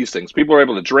do these things. People are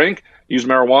able to drink, use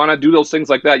marijuana, do those things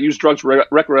like that, use drugs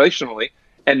recreationally,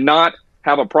 and not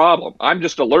have a problem. I'm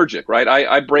just allergic, right?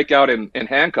 I break out in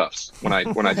handcuffs when I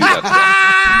do that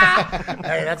stuff.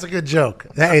 Hey, that's a good joke.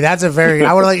 Hey, I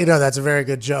want to let you know that's a very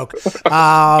good joke.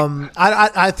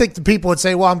 I think the people would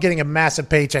say, well, I'm getting a massive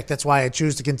paycheck. That's why I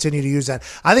choose to continue to use that.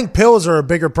 I think pills are a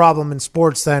bigger problem in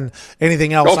sports than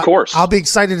anything else. Of course. I'll be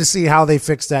excited to see how they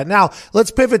fix that. Now,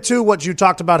 let's pivot to what you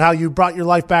talked about, how you brought your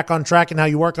life back on track and how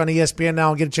you work on ESPN now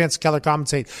and get a chance to color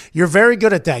commentate. You're very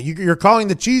good at that. You're calling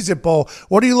the Cheez-It Bowl.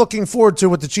 What are you looking forward to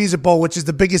with the Cheez-It Bowl, which is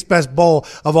the biggest, best bowl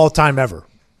of all time ever?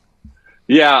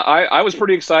 Yeah, I was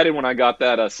pretty excited when I got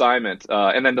that assignment,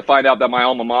 and then to find out that my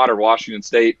alma mater, Washington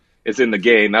State, is in the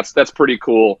game. That's pretty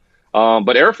cool.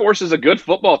 But Air Force is a good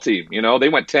football team. You know, they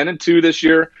went 10-2 this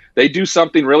year. They do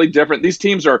something really different. These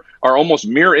teams are almost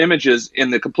mirror images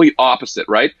in the complete opposite,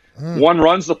 right? One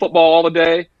runs the football all the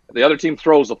day. The other team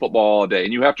throws the football all day.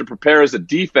 And you have to prepare as a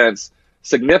defense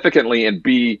significantly and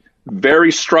be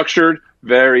very structured,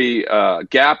 very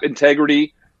gap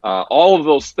integrity, all of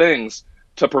those things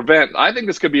to prevent. I think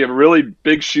this could be a really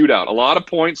big shootout. A lot of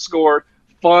points scored,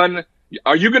 fun.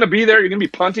 Are you going to be there? You're going to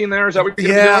be punting there? Is that what you're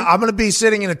going to be doing? I'm going to be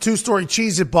sitting in a 2-story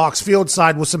Cheez-It box field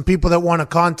side with some people that won a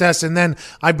contest, and then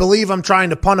I believe I'm trying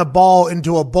to punt a ball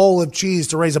into a bowl of cheese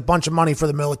to raise a bunch of money for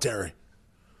the military.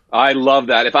 I love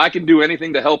that. If I can do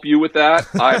anything to help you with that,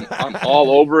 I'm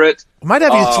all over it. I might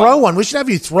have you throw one. We should have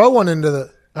you throw one into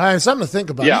the something to think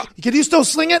about. Yeah. Can you still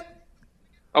sling it?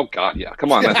 Oh, God, yeah.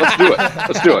 Come on, man. Let's do it.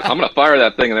 Let's do it. I'm going to fire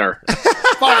that thing in there.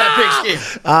 Fire that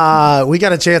pigskin. We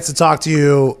got a chance to talk to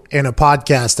you in a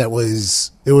podcast that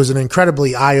was an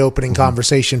incredibly eye-opening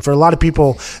conversation. For a lot of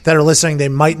people that are listening, they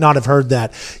might not have heard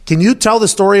that. Can you tell the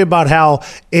story about how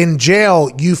in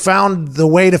jail you found the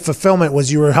way to fulfillment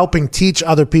was you were helping teach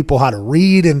other people how to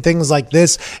read and things like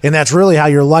this, and that's really how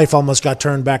your life almost got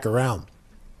turned back around?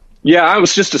 Yeah, I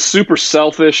was just a super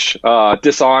selfish,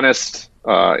 dishonest,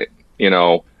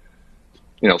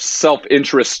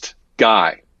 self-interest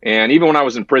guy. And even when I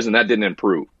was in prison, that didn't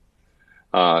improve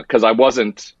because I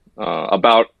wasn't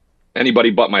about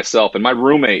anybody but myself. And my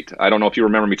roommate, I don't know if you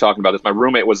remember me talking about this, my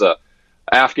roommate was a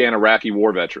Afghan-Iraqi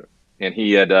war veteran. And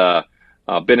he had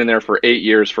been in there for 8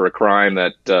 years for a crime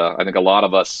that I think a lot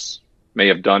of us may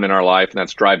have done in our life, and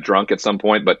that's drive drunk at some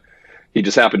point. But he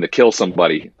just happened to kill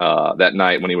somebody that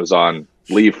night when he was on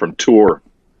leave from tour.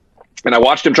 And I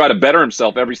watched him try to better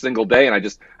himself every single day,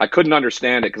 and I couldn't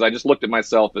understand it because I just looked at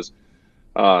myself as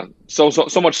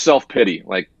so much self-pity.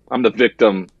 Like, I'm the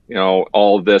victim,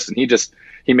 all of this. And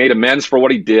he made amends for what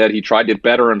he did. He tried to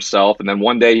better himself. And then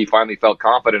one day he finally felt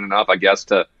confident enough, I guess,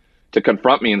 to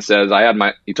confront me and says,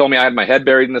 he told me I had my head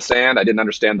buried in the sand. I didn't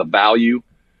understand the value,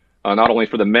 not only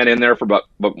for the men in there, but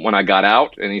when I got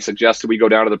out. And he suggested we go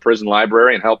down to the prison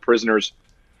library and help prisoners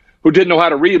who didn't know how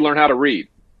to read learn how to read.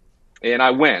 And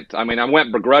I went. I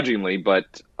went begrudgingly,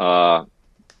 but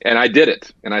and I did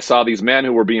it. And I saw these men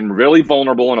who were being really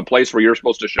vulnerable in a place where you're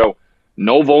supposed to show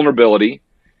no vulnerability.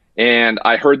 And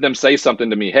I heard them say something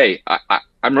to me, hey,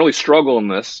 I'm really struggling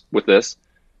with this.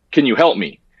 Can you help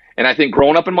me? And I think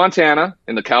growing up in Montana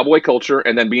in the cowboy culture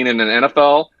and then being in an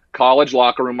NFL college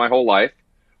locker room my whole life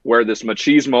where this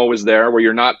machismo is there, where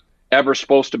you're not ever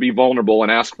supposed to be vulnerable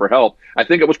and ask for help, I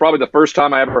think it was probably the first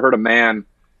time I ever heard a man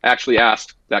actually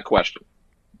ask that question.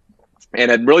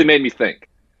 And it really made me think.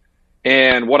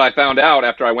 And what I found out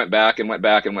after I went back and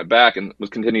was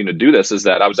continuing to do this is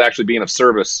that I was actually being of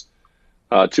service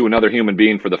to another human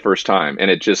being for the first time.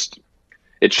 And it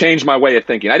changed my way of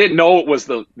thinking. I didn't know it was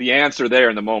the answer there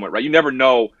in the moment, right? You never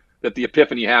know that the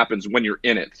epiphany happens when you're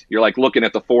in it. You're like looking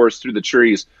at the forest through the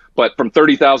trees. But from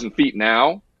 30,000 feet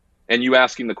now, and you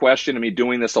asking the question and me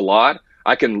doing this a lot,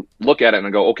 I can look at it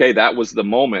and go, okay, that was the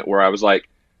moment where I was like,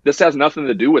 this has nothing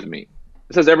to do with me.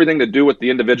 This has everything to do with the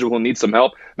individual who needs some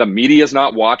help. The media's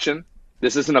not watching.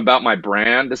 This isn't about my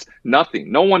brand.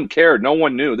 Nothing. No one cared. No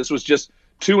one knew. This was just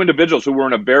two individuals who were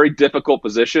in a very difficult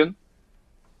position,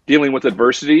 dealing with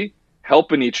adversity,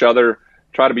 helping each other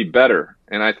try to be better.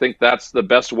 And I think that's the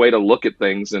best way to look at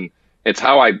things. And it's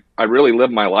how I really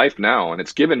live my life now. And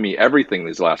it's given me everything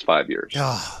these last 5 years.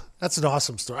 Oh, that's an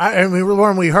awesome story. I mean,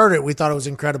 when we heard it, we thought it was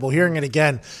incredible. Hearing it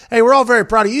again, hey, we're all very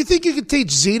proud of you. You think you could teach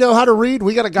Zito how to read?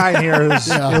 We got a guy in here who's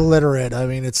illiterate. I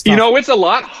mean, it's tough. It's a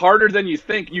lot harder than you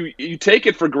think. You take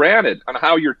it for granted on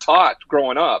how you're taught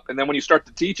growing up. And then when you start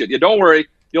to teach it, don't worry,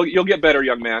 you'll get better,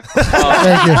 young man.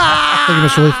 Thank you.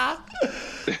 Thank you, Mr.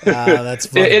 Leaf. That's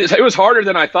funny. It was harder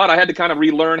than I thought. I had to kind of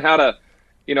relearn how to,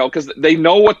 because they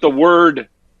know what the word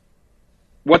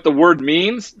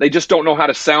means. They just don't know how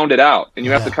to sound it out. And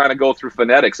you have to kind of go through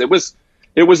phonetics. It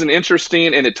was an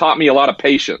interesting, and it taught me a lot of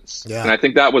patience. Yeah. And I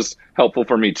think that was helpful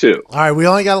for me too. All right. We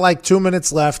only got like 2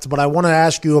 minutes left, but I want to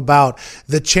ask you about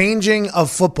the changing of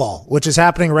football, which is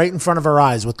happening right in front of our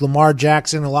eyes with Lamar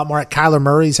Jackson, a lot more. Kyler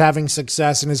Murray's having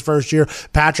success in his first year.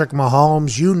 Patrick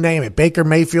Mahomes, you name it. Baker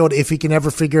Mayfield, if he can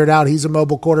ever figure it out, he's a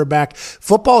mobile quarterback.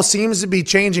 Football seems to be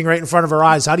changing right in front of our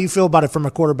eyes. How do you feel about it from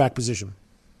a quarterback position?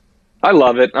 I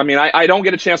love it. I mean, I don't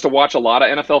get a chance to watch a lot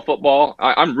of NFL football.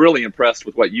 I'm really impressed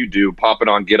with what you do, popping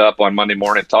on Get Up on Monday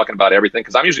morning, talking about everything,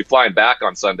 because I'm usually flying back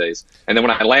on Sundays. And then when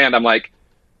I land, I'm like,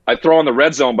 I throw on the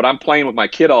red zone, but I'm playing with my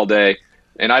kid all day,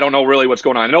 and I don't know really what's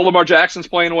going on. I know Lamar Jackson's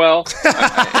playing well,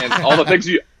 and all the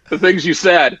things you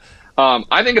said.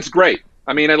 I think it's great.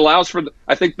 I mean, it allows for,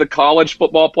 I think, the college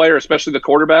football player, especially the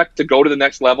quarterback, to go to the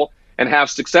next level and have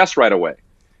success right away.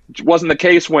 It wasn't the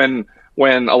case when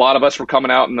a lot of us were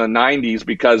coming out in the 90s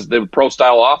because the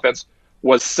pro-style offense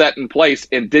was set in place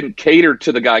and didn't cater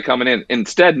to the guy coming in.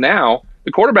 Instead, now,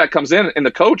 the quarterback comes in and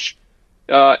the coach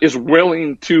is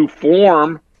willing to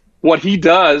form what he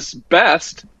does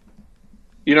best,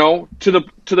 to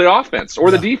the offense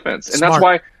or the defense. And Smart. That's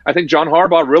why I think John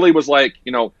Harbaugh really was like,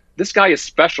 this guy is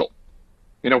special.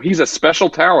 He's a special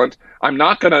talent. I'm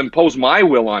not going to impose my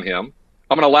will on him.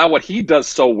 I'm going to allow what he does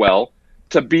so well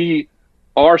to be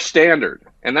our standard.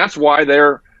 And that's why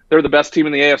they're the best team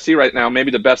in the AFC right now,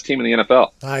 maybe the best team in the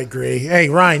NFL. I agree. Hey,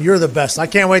 Ryan, you're the best. I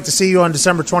can't wait to see you on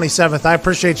December 27th. I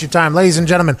appreciate your time. Ladies and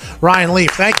gentlemen, Ryan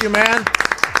Leaf, thank you, man.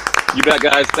 You bet,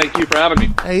 guys. Thank you for having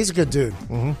me. Hey, he's a good dude.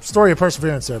 Mm-hmm. Story of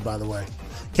perseverance there, by the way.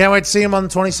 Can't wait to see him on the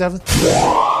 27th.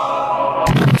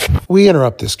 We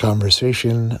interrupt this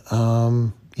conversation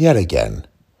yet again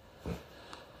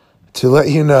to let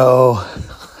you know,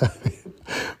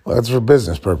 well, it's for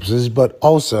business purposes, but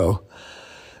also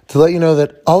to let you know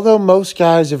that although most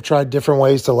guys have tried different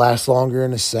ways to last longer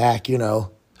in a sack,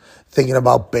 thinking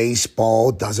about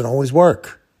baseball doesn't always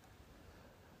work.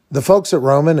 The folks at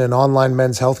Roman, an online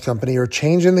men's health company, are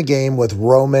changing the game with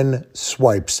Roman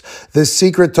Swipes, the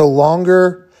secret to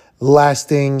longer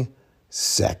lasting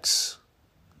sex.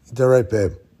 Is that right,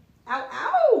 babe? Ow,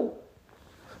 ow.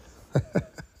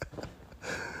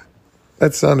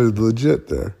 That sounded legit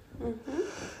there.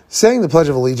 Saying the Pledge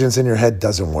of Allegiance in your head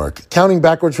doesn't work. Counting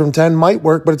backwards from 10 might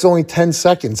work, but it's only 10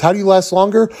 seconds. How do you last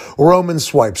longer? Roman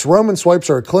Swipes. Roman Swipes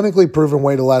are a clinically proven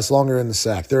way to last longer in the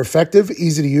sack. They're effective,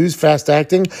 easy to use, fast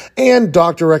acting, and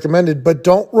doctor recommended, but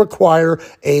don't require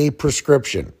a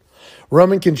prescription.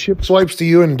 Roman can ship swipes to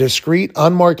you in discreet,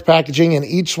 unmarked packaging, and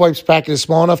each swipes packet is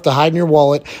small enough to hide in your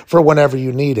wallet for whenever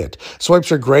you need it.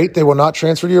 Swipes are great. They will not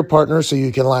transfer to your partner, so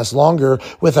you can last longer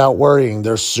without worrying.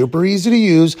 They're super easy to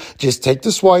use. Just take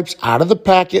the swipes out of the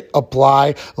packet,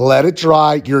 apply, let it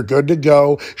dry. You're good to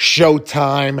go.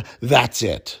 Showtime. That's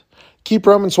it. Keep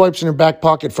Roman Swipes in your back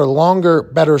pocket for longer,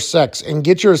 better sex, and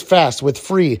get yours fast with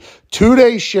free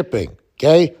 2-day shipping.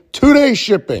 Okay? 2-day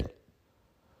shipping.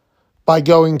 By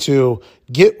going to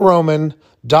GetRoman,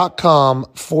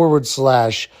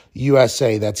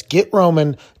 GetRoman.com/USA. That's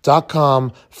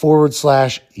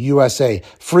GetRoman.com/USA.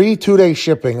 Free 2-day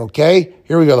shipping, okay?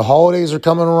 Here we go. The holidays are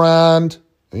coming around.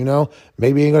 You know,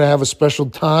 maybe you're going to have a special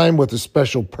time with a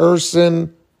special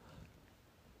person.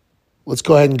 Let's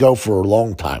go ahead and go for a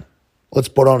long time. Let's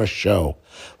put on a show.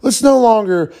 Let's no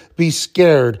longer be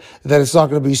scared that it's not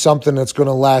going to be something that's going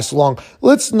to last long.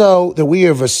 Let's know that we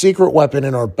have a secret weapon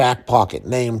in our back pocket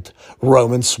named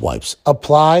Roman Swipes.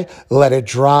 Apply, let it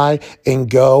dry, and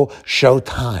go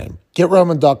showtime.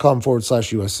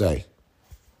 GetRoman.com/USA.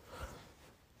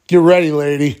 Get ready,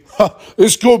 lady.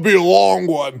 This could be a long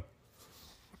one.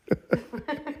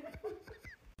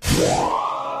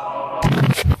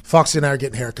 Foxy and I are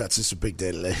getting haircuts. It's a big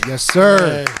day today. Yes,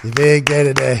 sir. Big day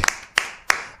today.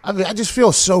 I just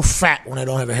feel so fat when I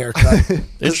don't have a haircut.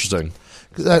 Interesting.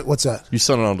 What's that? You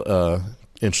sent out an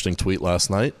interesting tweet last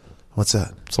night. What's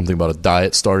that? Something about a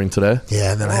diet starting today.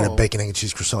 Yeah, and then I had a bacon, egg, and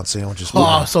cheese croissant sandwich.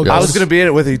 Oh, so good. I was going to be in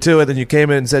it with you too, and then you came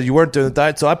in and said you weren't doing the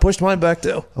diet, so I pushed mine back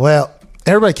too. Well,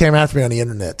 everybody came after me on the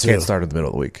internet too. Can't start in the middle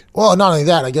of the week. Well, not only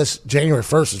that, I guess January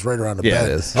 1st is right around the bend.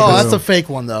 It is. Oh, that's a fake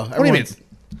one, though. What do you mean?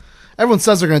 Everyone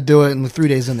says they're going to do it, and 3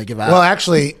 days in, they give out. Well,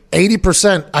 actually,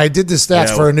 80%. I did the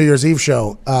stats for a New Year's Eve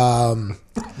show.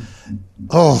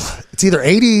 It's either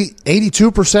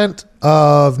 82%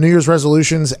 of New Year's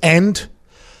resolutions end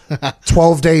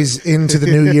 12 days into the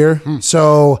new year.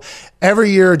 So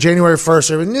every year, January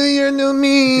 1st, new year, new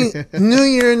me, new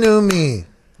year, new me.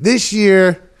 This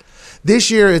year,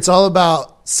 it's all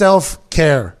about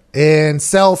self-care and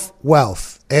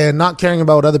self-wealth and not caring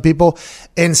about other people.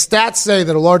 And stats say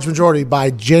that a large majority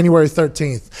by January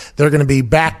 13th, they're going to be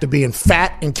back to being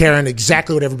fat and caring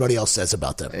exactly what everybody else says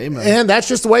about them. Amen. And that's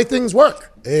just the way things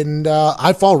work. And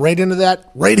I fall right into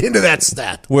that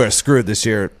stat. We're screwed this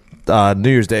year. New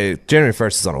Year's Day, January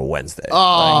 1st is on a Wednesday.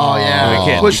 Oh,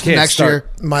 yeah. Push to next year.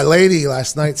 My lady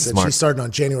last night said Smart. she started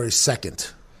on January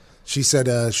 2nd. She said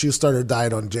she'll start her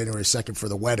diet on January 2nd for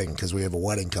the wedding because we have a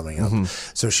wedding coming up.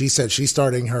 So she said she's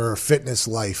starting her fitness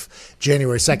life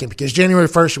January 2nd because January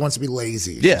 1st she wants to be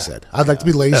lazy, Yeah. she said. I'd like to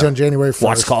be lazy on January 1st.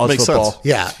 Watch college Makes football. sense.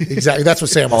 Yeah, exactly. That's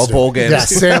what Sam All wants to do. bowl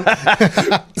games.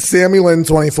 Yeah, Sammy Lynn,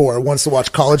 24, wants to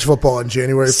watch college football on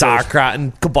January 1st. Sauerkraut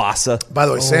and kielbasa. By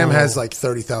the way, Sam has like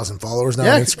 30,000 followers now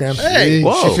Yeah. on Instagram. Hey.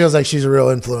 Whoa. She feels like she's a real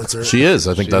influencer. She is.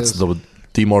 I think that's the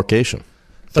demarcation.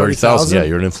 30,000. Yeah,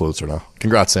 you're an influencer now.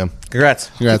 Congrats, Sam. Congrats.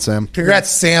 Congrats, Sam. Congrats,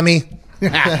 Sammy.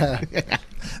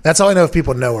 That's how I know if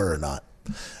people know her or not.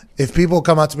 If people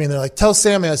come up to me and they're like, tell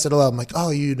Sammy I said hello, I'm like, oh,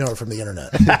 you know her from the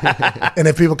internet. And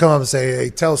if people come up and say, hey,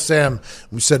 tell Sam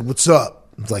we said, what's up?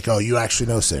 It's like, oh, you actually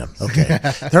know Sam. Okay.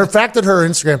 Her fact that her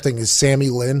Instagram thing is Sammy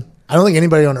Lynn, I don't think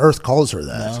anybody on earth calls her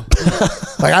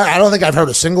that. Like, I don't think I've heard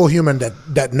a single human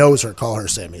that knows her call her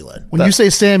Sammy Lynn. When you say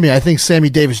Sammy, I think Sammy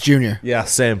Davis Jr. Yeah,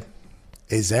 same.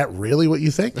 Is that really what you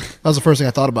think? That was the first thing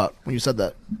I thought about when you said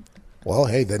that. Well,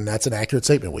 hey, then that's an accurate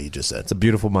statement, what you just said. It's a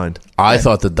beautiful mind. I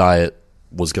thought the diet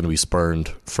was going to be spurned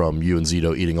from you and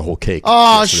Zito eating a whole cake.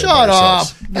 Oh, yesterday shut by up.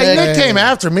 yourselves. Hey, Nick came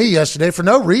after me yesterday for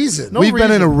no reason. We've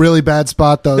been in a really bad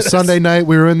spot, though. Sunday night,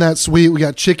 we were in that suite. We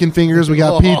got chicken fingers. We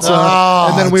got pizza.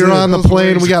 and then we were dude, on the those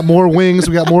plane. wings. We got more wings.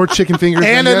 We got more chicken fingers.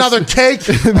 And another cake.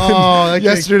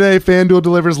 Yesterday, FanDuel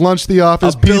delivers lunch to the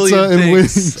office, pizza and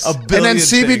wings. A And billion then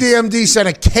CBDMD sent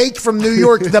a cake from New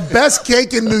York. The best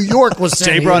cake in New York was sent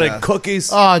Jay here. brought in cookies.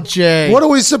 Oh, Jay. What are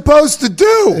we supposed to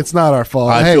do? It's not our fault.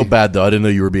 I Hey, feel bad, though. I didn't know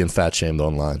you were being fat shamed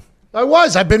online. I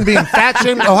was. I've been being fat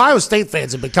shamed. Ohio State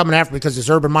fans have been coming after me because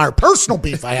it's Urban Meyer personal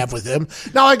beef I have with him.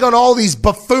 Now I got all these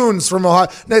buffoons from Ohio.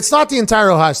 Now, it's not the entire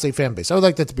Ohio State fan base. I would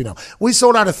like that to be known. We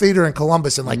sold out a theater in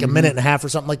Columbus in like a minute and a half or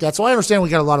something like that. So I understand we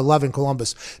got a lot of love in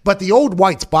Columbus. But the old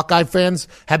whites, Buckeye fans,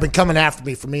 have been coming after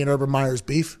me for me and Urban Meyer's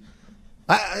beef.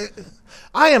 I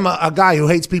am a guy who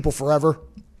hates people forever.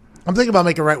 I'm thinking about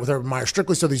making it right with Urban Meyer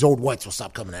strictly so these old whites will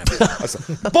stop coming after me.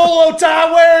 Bolo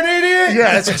tie wearing idiot.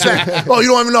 Yeah, that's exactly. Oh, you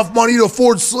don't have enough money to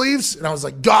afford sleeves? And I was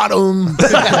like, got him.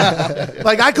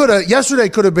 Like yesterday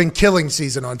could have been killing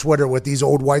season on Twitter with these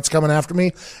old whites coming after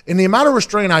me. And the amount of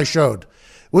restraint I showed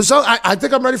was so, I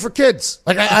think I'm ready for kids.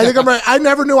 Like, I think I'm ready. I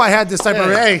never knew I had this type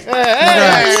of, hey,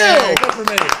 good for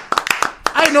me.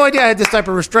 I had no idea I had this type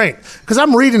of restraint because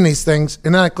I'm reading these things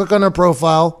and then I click on their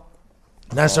profile.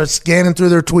 And I start scanning through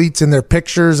their tweets and their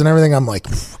pictures and everything. I'm like,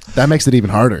 that makes it even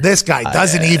harder. this guy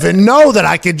doesn't even know that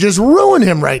I could just ruin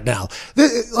him right now.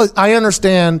 I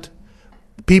understand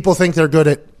people think they're good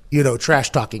at, trash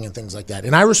talking and things like that.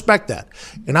 And I respect that.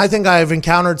 And I think I have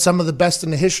encountered some of the best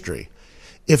in the history.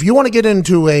 If you want to get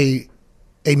into a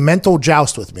a mental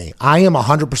joust with me. I am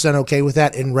 100% okay with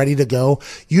that and ready to go.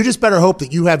 You just better hope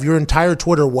that you have your entire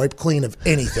Twitter wiped clean of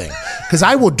anything, because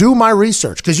I will do my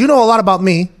research, because you know a lot about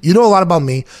me. You know a lot about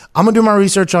me. I'm going to do my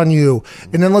research on you,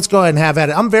 and then let's go ahead and have at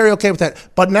it. I'm very okay with that.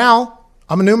 But now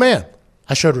I'm a new man.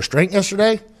 I showed restraint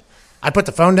yesterday. I put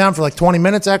the phone down for like 20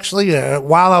 minutes, actually,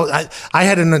 while I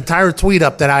had an entire tweet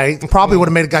up that I probably would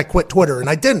have made a guy quit Twitter, and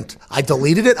I didn't. I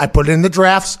deleted it. I put it in the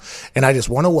drafts, and I just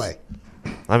went away.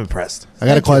 I'm impressed. I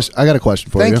got a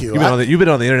question for Thank you. you. You've been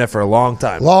on the internet for a long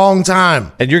time. Long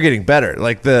time. And you're getting better.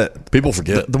 Like People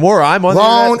forget. the more I'm on the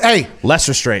internet, Hey, less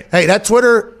restraint. Hey, that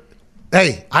Twitter.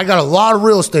 Hey, I got a lot of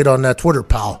real estate on that Twitter,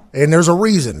 pal. And there's a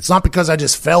reason. It's not because I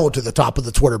just fell to the top of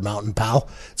the Twitter mountain, pal.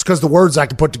 It's because the words I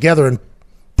can put together in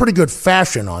pretty good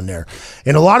fashion on there.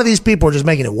 And a lot of these people are just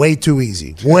making it way too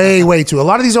easy. Way too. A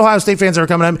lot of these Ohio State fans that are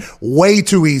coming at me, way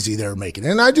too easy they're making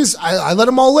it. And I let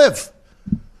them all live.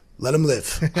 Let him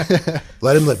live.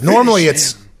 Let him live. Normally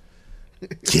it's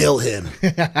kill him.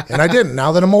 And I didn't.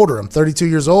 Now that I'm older, I'm 32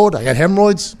 years old. I got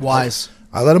hemorrhoids. Wise.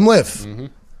 I let him live. Mm-hmm.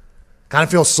 Kind of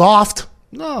feel soft.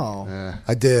 No.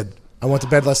 I did. I went to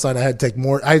bed last night. I had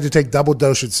to take double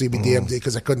dose of CBDMD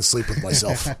because I couldn't sleep with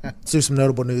myself. Let's do some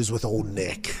notable news with old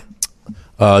Nick.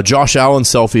 Josh Allen's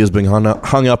selfie has been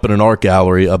hung up in an art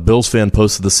gallery. A Bills fan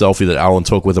posted the selfie that Allen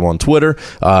took with him on Twitter,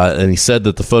 and he said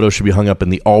that the photo should be hung up in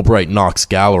the Albright Knox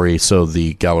gallery. So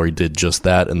the gallery did just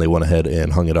that, and they went ahead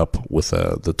and hung it up with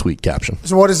the tweet caption.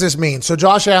 So what does this mean? So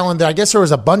Josh Allen, I guess there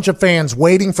was a bunch of fans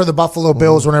waiting for the Buffalo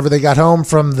Bills whenever they got home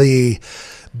from the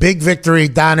big victory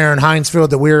down there in Heinz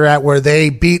Field that we were at, where they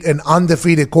beat an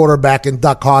undefeated quarterback in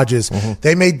Duck Hodges. Mm-hmm.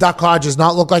 They made Duck Hodges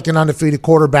not look like an undefeated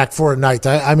quarterback for a night.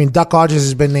 I mean, Duck Hodges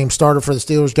has been named starter for the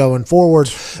Steelers going forward,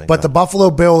 but the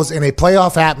Buffalo Bills in a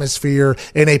playoff atmosphere,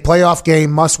 in a playoff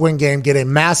game, must-win game, get a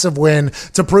massive win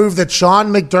to prove that Sean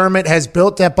McDermott has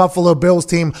built that Buffalo Bills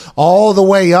team all the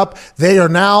way up. They are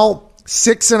now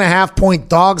 6.5-point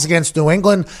dogs against New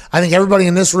England. I think everybody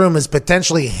in this room is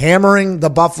potentially hammering the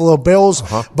Buffalo Bills.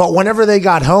 But whenever they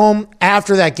got home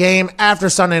after that game, after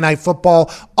Sunday Night Football,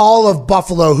 all of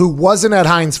Buffalo, who wasn't at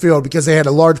Heinz Field because they had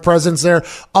a large presence there,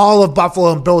 all of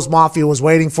Buffalo and Bills Mafia was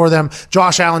waiting for them.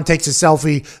 Josh Allen takes a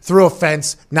selfie through a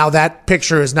fence. Now that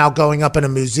picture is now going up in a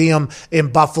museum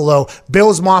in Buffalo.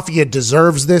 Bills Mafia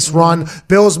deserves this run.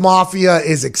 Bills Mafia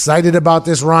is excited about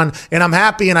this run. And I'm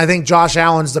happy, and I think Josh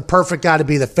Allen's the perfect guy to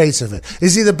be the face of it.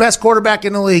 Is he the best quarterback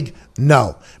in the league?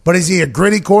 No. But is he a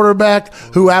gritty quarterback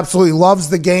who absolutely loves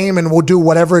the game and will do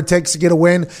whatever it takes to get a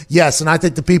win? Yes, and I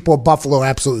think the people of Buffalo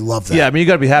absolutely love that. Yeah, I mean, you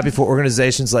got to be happy for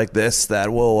organizations like this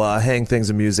that will hang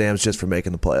things in museums just for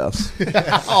making the playoffs.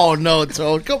 Oh, no,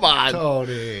 Tone. Come on.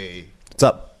 Tony. What's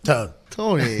up?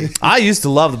 Tony. I used to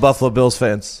love the Buffalo Bills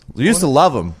fans. I used to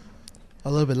love them.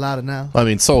 A little bit louder now. I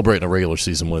mean, celebrating a regular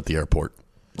season win at the airport.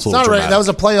 It's not right. That was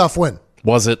a playoff win.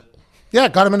 Was it? Yeah,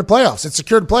 got him in the playoffs. It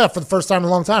secured the playoff for the first time in a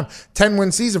long time.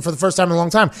 10-win season for the first time in a long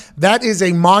time. That is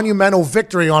a monumental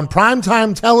victory on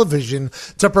primetime television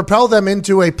to propel them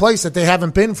into a place that they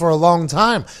haven't been for a long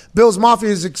time. Bills Mafia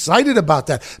is excited about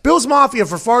that. Bills Mafia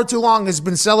for far too long has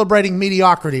been celebrating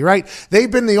mediocrity, right?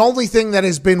 They've been the only thing that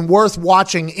has been worth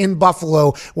watching in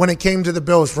Buffalo when it came to the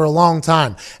Bills for a long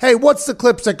time. Hey, what's the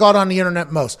clips that got on the internet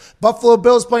most? Buffalo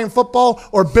Bills playing football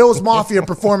or Bills Mafia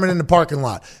performing in the parking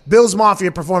lot? Bills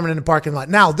Mafia performing in the parking lot.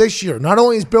 Now, this year, not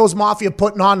only is Bills Mafia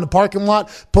putting on the parking lot,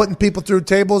 putting people through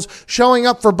tables, showing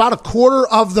up for about a quarter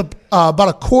of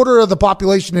the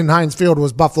population in Heinz Field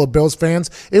was Buffalo Bills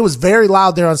fans. It was very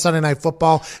loud there on Sunday Night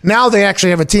Football. Now they actually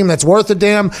have a team that's worth a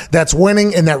damn, that's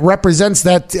winning, and that represents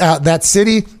that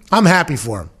city. I'm happy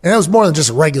for them. And it was more than just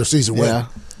a regular season win. Yeah.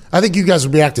 I think you guys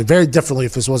would be acting very differently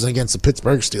if this wasn't against the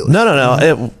Pittsburgh Steelers. No.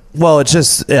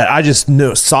 I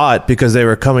just saw it because they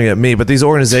were coming at me. But these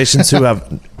organizations who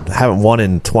haven't won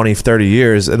in 20, 30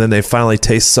 years, and then they finally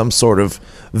taste some sort of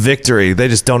victory, they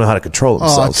just don't know how to control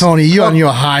themselves. Oh, Tony, you on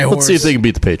your high horse. Let's see if they can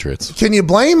beat the Patriots. Can you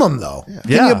blame them, though?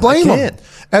 Yeah, can you blame I them? can.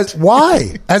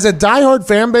 Why? As a diehard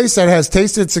fan base that has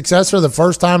tasted success for the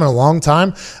first time in a long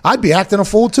time, I'd be acting a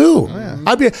fool too.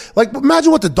 I'd be like,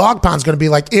 imagine what the dog pound's going to be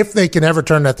like if they can ever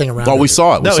turn that thing around. Oh, we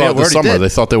saw it. We saw it this summer. They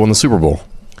thought they won the Super Bowl.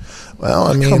 Well,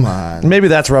 I mean, come on. Maybe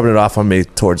that's rubbing it off on me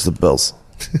towards the Bills.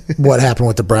 What happened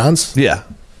with the Browns? Yeah.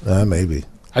 Maybe.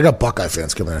 I got Buckeye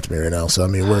fans coming after me right now, so I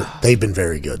mean, they've been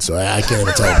very good. So I can't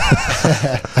even tell them.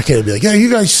 I can't even be like, yeah, you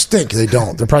guys stink. They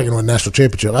don't. They're probably going to win a national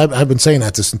championship. I've been saying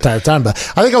that this entire time, but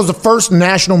I think I was the first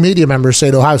national media member to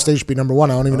say that Ohio State should be number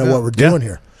one. I don't even know what we're doing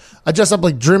here. I dressed up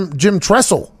like Jim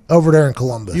Tressel over there in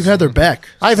Columbus. You've had their back.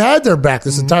 I've had their back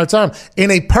this entire time.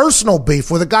 In a personal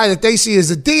beef with a guy that they see as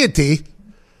a deity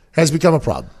has become a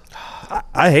problem.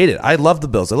 I hate it. I love the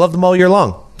Bills. I love them all year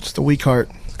long. Just a weak heart.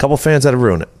 A couple fans had to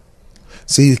ruin it.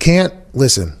 See, you can't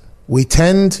listen. We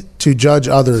tend to judge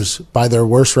others by their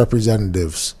worst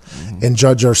representatives and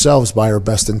judge ourselves by our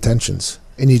best intentions.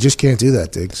 And you just can't do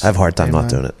that, Diggs. I have a hard time not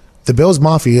doing it. The Bills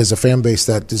Mafia is a fan base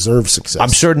that deserves success.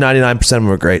 I'm sure 99% of them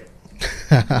are great.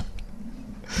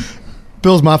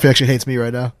 Bills Mafia actually hates me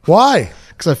right now Why?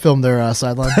 because I filmed their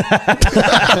sideline.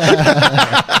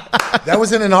 That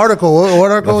was in an article.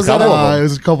 What article was that in? It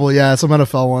was a couple, some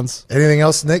NFL ones. Anything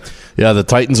else, Nick? Yeah, the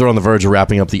Titans are on the verge of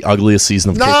wrapping up the ugliest season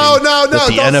of kicking No, that the don't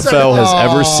say NFL it. has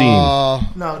ever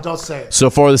seen. No, don't say it. So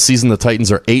far this season, the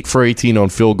Titans are 8 for 18 on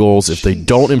field goals. If they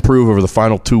don't improve over the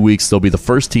final 2 weeks, they'll be the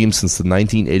first team since the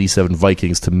 1987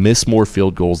 Vikings to miss more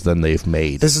field goals than they've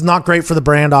made. This is not great for the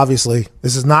brand, obviously.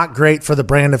 This is not great for the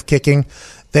brand of kicking.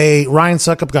 Ryan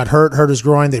Suckup got hurt his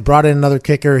groin. They brought in another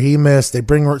kicker. He missed. They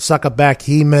bring Suckup back.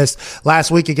 He missed. Last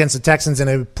week against the Texans in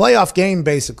a playoff game,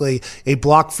 basically, a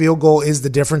blocked field goal is the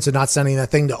difference in not sending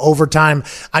that thing to overtime.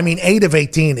 I mean, 8 of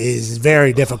 18 is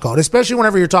very difficult, especially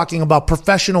whenever you're talking about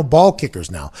professional ball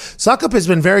kickers now. Suckup has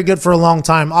been very good for a long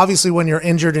time. Obviously, when you're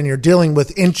injured and you're dealing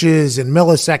with inches and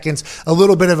milliseconds, a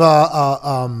little bit of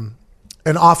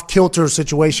an off-kilter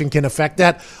situation can affect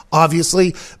that,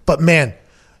 obviously. But, man,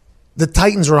 the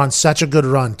Titans were on such a good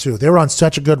run, too. They were on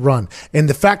such a good run. And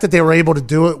the fact that they were able to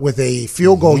do it with a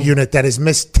field goal unit that has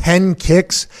missed 10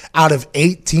 kicks out of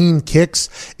 18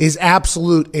 kicks is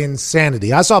absolute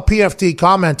insanity. I saw a PFT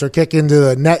commenter kick into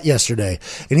the net yesterday,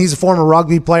 and he's a former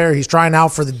rugby player. He's trying out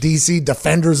for the DC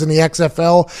Defenders in the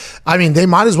XFL. I mean, they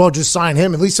might as well just sign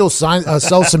him. At least he'll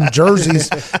sell some jerseys.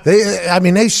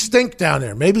 They stink down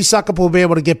there. Maybe Suckup will be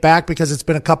able to get back because it's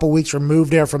been a couple weeks removed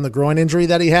there from the groin injury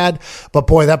that he had. But,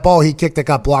 boy, that ball he kicked that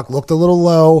got blocked looked a little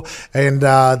low, and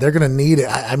they're going to need it.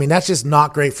 I mean, that's just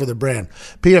not great for the brand.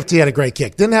 PFT had a great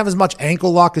kick. Didn't have as much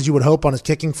ankle lock as you would hope on his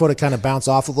kicking foot. It kind of bounced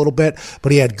off a little bit,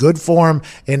 but he had good form,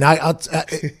 and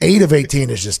 8 of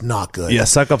 18 is just not good. Yeah,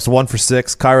 Suckup's 1 for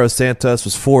 6. Cairo Santos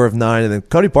was 4 of 9, and then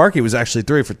Cody Parkey was actually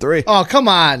 3 for 3. Oh, come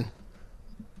on.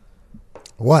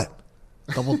 What?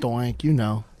 Double doink, you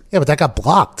know. Yeah, but that got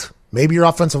blocked. Maybe your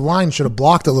offensive line should have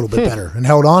blocked a little bit better and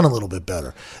held on a little bit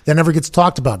better. That never gets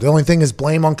talked about. The only thing is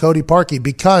blame on Cody Parkey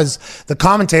because the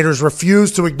commentators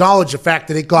refuse to acknowledge the fact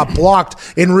that it got blocked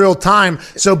in real time.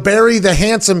 So bury the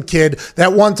handsome kid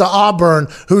that went to Auburn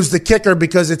who's the kicker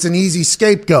because it's an easy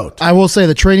scapegoat. I will say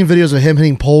the training videos of him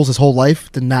hitting poles his whole life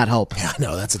did not help. Yeah,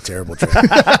 no, that's a terrible trick.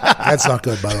 That's not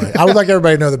good, by the way. I would like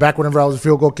everybody to know that back whenever I was a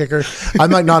field goal kicker, I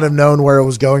might not have known where it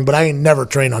was going, but I ain't never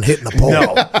trained on hitting a pole.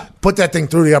 No. Put that thing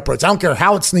through the uprights. I don't care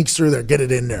how it sneaks through there. Get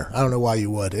it in there. I don't know why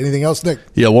you would. Anything else, Nick?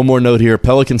 Yeah, one more note here.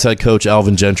 Pelicans head coach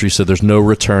Alvin Gentry said there's no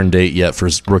return date yet for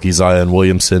rookie Zion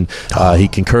Williamson. He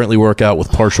can currently work out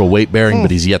with partial weight bearing, but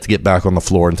he's yet to get back on the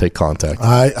floor and take contact.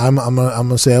 I'm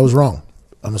gonna say I was wrong.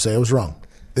 I'm gonna say I was wrong.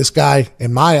 This guy,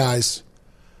 in my eyes,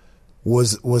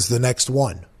 was the next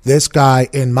one. This guy,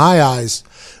 in my eyes,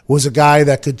 was a guy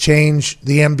that could change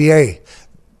the NBA.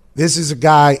 This is a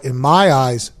guy, in my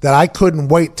eyes, that I couldn't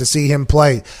wait to see him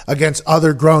play against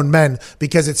other grown men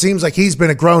because it seems like he's been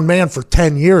a grown man for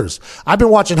 10 years. I've been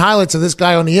watching highlights of this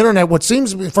guy on the internet, what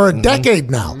seems to be for a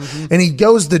decade now. And he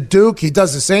goes to Duke. He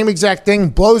does the same exact thing,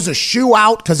 blows a shoe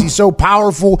out because he's so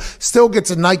powerful, still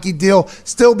gets a Nike deal,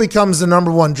 still becomes the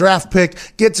number 1 draft pick,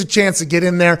 gets a chance to get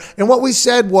in there. And what we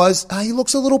said was, he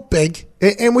looks a little big.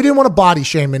 And we didn't want to body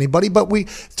shame anybody, but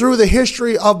through the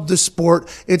history of the sport,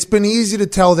 it's been easy to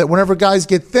tell that whenever guys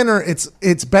get thinner,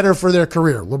 it's better for their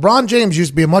career. LeBron James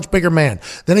used to be a much bigger man.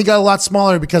 Then he got a lot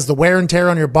smaller because the wear and tear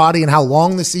on your body and how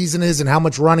long the season is and how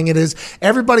much running it is.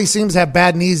 Everybody seems to have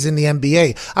bad knees in the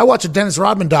NBA. I watched a Dennis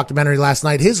Rodman documentary last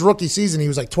night. His rookie season, he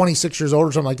was like 26 years old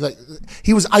or something like that.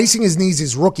 He was icing his knees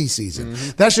his rookie season.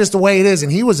 That's just the way it is.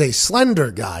 And he was a slender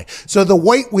guy. So the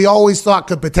weight we always thought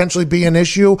could potentially be an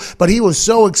issue, but he was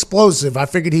so explosive, I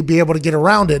figured he'd be able to get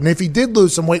around it. And if he did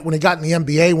lose some weight when he got in the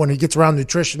NBA, when he gets around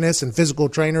nutritionists and physical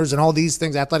trainers and all these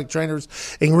things, athletic trainers,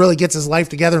 and really gets his life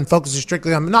together and focuses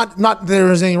strictly on, not that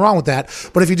there is anything wrong with that,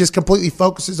 but if he just completely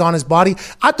focuses on his body,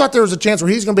 I thought there was a chance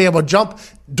where he's going to be able to jump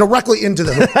directly into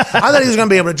the hoop. I thought he was going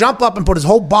to be able to jump up and put his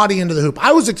whole body into the hoop.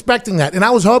 I was expecting that, and I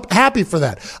was happy for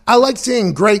that. I like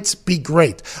seeing greats be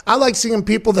great. I like seeing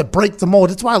people that break the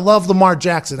mold. That's why I love Lamar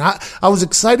Jackson. I was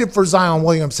excited for Zion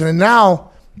Williamson, and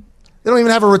now They don't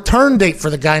even have a return date for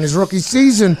the guy in his rookie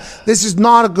season. This is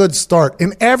not a good start.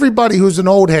 And everybody who's an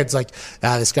old head's like,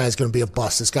 this guy's going to be a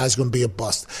bust. This guy's going to be a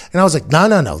bust. And I was like,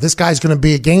 no. This guy's going to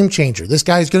be a game changer. This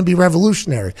guy's going to be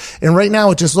revolutionary. And right now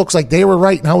it just looks like they were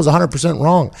right and I was 100%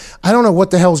 wrong. I don't know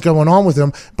what the hell's going on with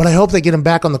him, but I hope they get him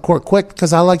back on the court quick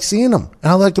because I like seeing him.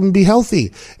 And I like him to be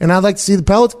healthy. And I'd like to see the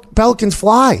Pelicans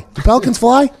fly. The Pelicans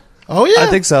fly? Oh, yeah. I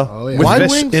think so. Oh, yeah. With Wide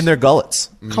fish wings? in their gullets.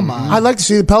 Come on. I'd like to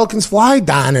see the Pelicans fly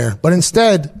down there, but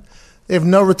instead, they have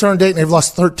no return date and they've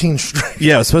lost 13 straight.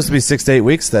 Yeah, it was supposed to be 6 to 8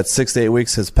 weeks. That 6 to 8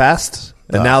 weeks has passed,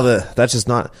 and now that's just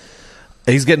not.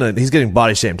 He's getting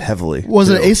body shamed heavily. Was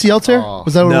it an ACL tear?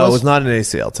 Was that what No, it it was? was not an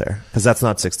ACL tear because that's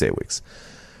not 6 to 8 weeks.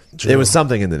 It was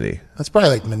something in the knee. That's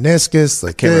probably like meniscus,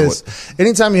 like Can't remember this.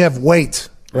 Anytime you have weight,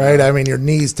 right? I mean, your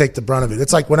knees take the brunt of it.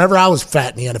 It's like whenever I was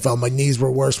fat in the NFL, my knees were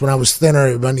worse. When I was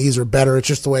thinner, my knees were better. It's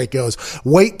just the way it goes.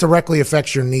 Weight directly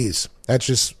affects your knees. That's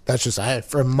just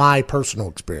from my personal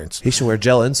experience. He should wear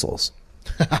gel insoles.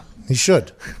 He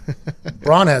should.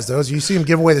 Braun has those. You see him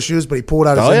give away the shoes, but he pulled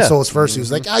out his Oh, yeah. insoles first. He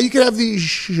was like, you can have these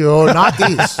shoes. Not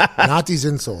these. Not these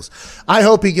insoles. I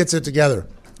hope he gets it together.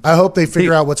 I hope they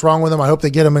figure out what's wrong with him. I hope they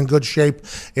get him in good shape,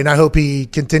 and I hope he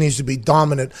continues to be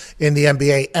dominant in the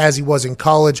NBA as he was in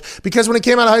college. Because when he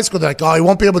came out of high school, they're like, he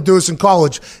won't be able to do this in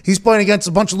college. He's playing against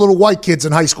a bunch of little white kids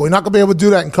in high school. He's not going to be able to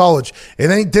do that in college. And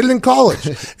then he did it in college.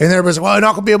 And everybody's like, he's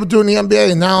not going to be able to do it in the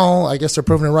NBA. And now I guess they're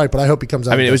proving it right, but I hope he comes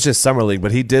out. I mean, it was just summer league,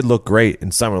 but he did look great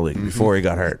in summer league before he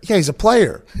got hurt. Yeah, he's a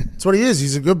player. That's what he is.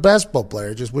 He's a good basketball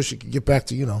player. Just wish he could get back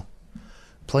to,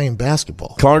 playing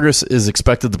basketball. Congress is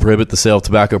expected to prohibit the sale of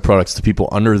tobacco products to people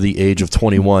under the age of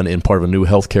 21 in part of a new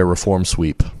healthcare reform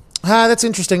sweep. That's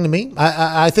interesting to me.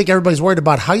 I think everybody's worried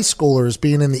about high schoolers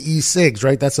being in the e-cigs,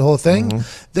 right? That's the whole thing.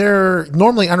 They're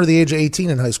normally under the age of 18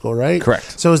 in high school, right?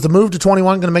 Correct. So is the move to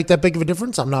 21 going to make that big of a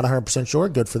difference? I'm not 100% sure.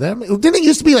 Good for them. Didn't it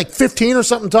used to be like 15 or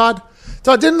something, Todd?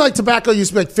 Todd, didn't tobacco used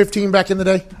to be like 15 back in the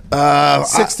day? 16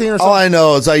 or something? All I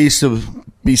know is I used to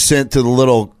be sent to the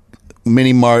little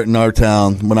mini mart in our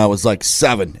town when I was like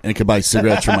 7 and could buy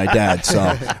cigarettes from my dad. So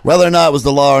whether or not it was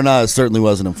the law or not, it certainly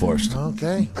wasn't enforced.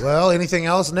 Okay. Well, anything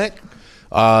else, Nick?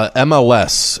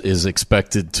 MLS is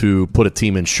expected to put a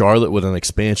team in Charlotte with an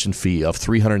expansion fee of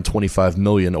 $325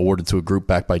 million awarded to a group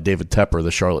backed by David Tepper, the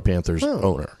Charlotte Panthers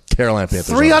owner. Carolina Panthers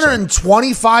owner, sorry.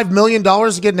 $325 million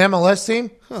to get an MLS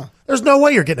team? There's no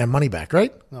way you're getting that money back,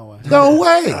 right? No way. No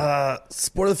way.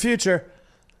 Sport of the future.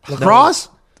 Lacrosse?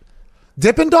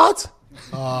 Dippin' Dots?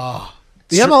 The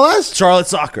MLS? Charlotte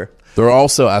soccer. They're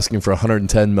also asking for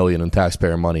 $110 million in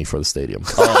taxpayer money for the stadium.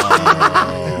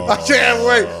 I can't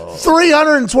wait.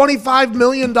 $325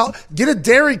 million. Get a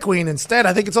Dairy Queen instead.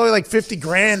 I think it's only like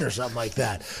 $50,000 or something like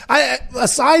that.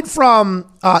 Aside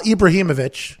from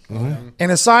Ibrahimovic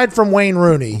and aside from Wayne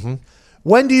Rooney,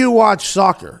 when do you watch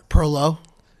soccer? Perlo.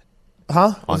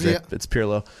 Huh? Andre, it's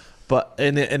Pirlo. But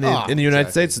in the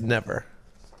United States, never.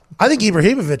 I think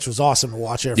Ibrahimovic was awesome to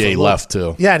watch there. Yeah, he left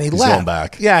too. Yeah, and he's He's left. going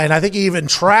back. Yeah, and I think he even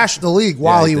trashed the league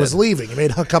while he he was did. leaving. He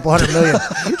made a couple $100 million.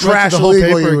 Trashed the the whole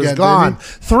league while paper he was again, gone.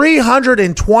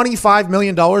 didn't $325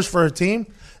 million for a team.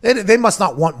 They must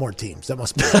not want more teams. That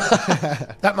must be.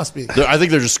 That must be. I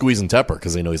think they're just squeezing Tepper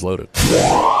because they know he's loaded.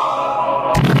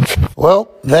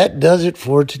 Well, that does it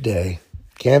for today.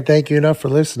 Can't thank you enough for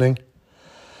listening.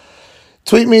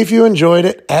 Tweet me if you enjoyed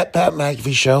it at Pat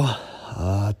McAfee Show.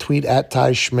 Tweet at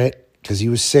Ty Schmidt because he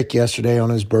was sick yesterday on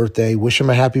his birthday. Wish him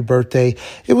a happy birthday.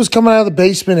 It was coming out of the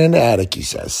basement in the attic, he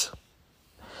says.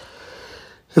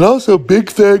 And also, big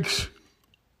thanks.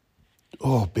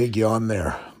 Oh, big yawn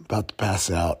there. About to pass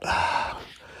out.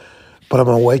 But I'm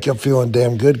going to wake up feeling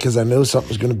damn good because I know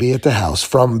something's going to be at the house.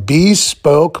 From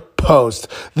Bespoke Post.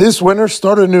 This winter,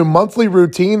 start a new monthly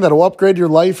routine that'll upgrade your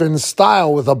life in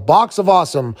style with a box of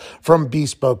awesome from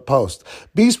Bespoke Post.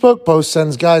 Bespoke Post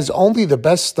sends guys only the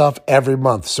best stuff every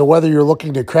month. So whether you're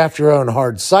looking to craft your own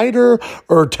hard cider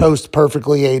or toast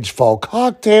perfectly aged fall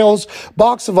cocktails,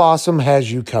 Box of Awesome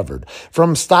has you covered.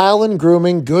 From style and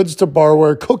grooming, goods to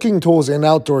barware, cooking tools, and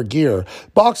outdoor gear,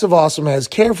 Box of Awesome has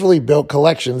carefully built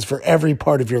collections for every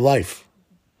part of your life.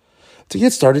 To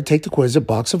get started, take the quiz at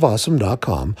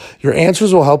boxofawesome.com. Your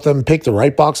answers will help them pick the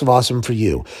right box of awesome for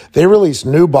you. They release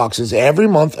new boxes every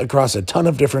month across a ton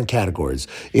of different categories.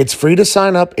 It's free to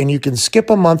sign up, and you can skip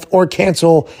a month or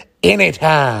cancel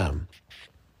anytime.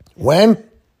 When?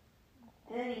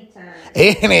 Anytime.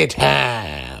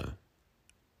 Anytime.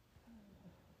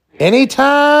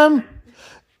 Anytime?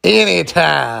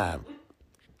 Anytime.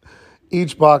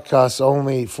 Each box costs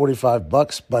only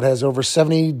 $45, but has over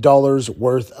 $70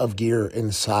 worth of gear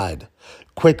inside.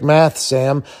 Quick math,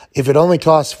 Sam. If it only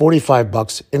costs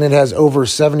 $45 and it has over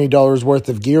 $70 worth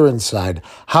of gear inside,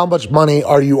 how much money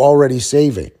are you already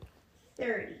saving?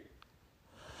 30.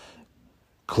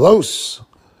 Close.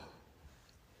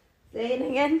 Say it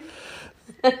again.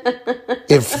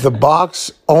 If the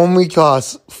box only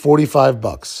costs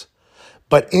 $45,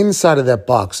 but inside of that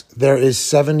box, there is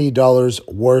 $70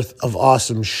 worth of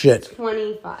awesome shit.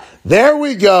 25. There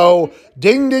we go.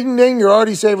 Ding, ding, ding. You're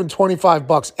already saving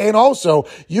 $25. And also,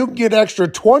 you can get extra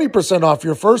 20% off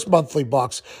your first monthly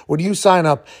box when you sign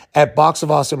up at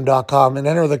boxofawesome.com and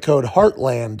enter the code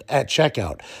Heartland at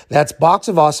checkout. That's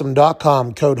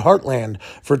boxofawesome.com, code Heartland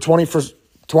for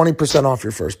 20% off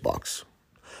your first box.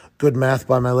 Good math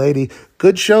by my lady.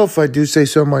 Good show, if I do say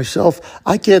so myself.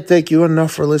 I can't thank you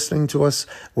enough for listening to us.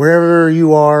 Wherever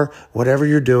you are, whatever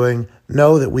you're doing,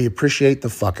 know that we appreciate the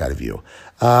fuck out of you.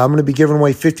 I'm going to be giving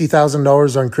away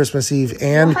 $50,000 on Christmas Eve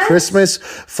and Christmas.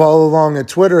 Follow along at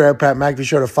Twitter at Pat McAfee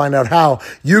Show to find out how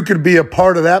you could be a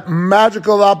part of that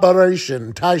magical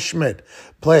operation. Ty Schmidt,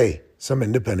 play some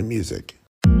independent music.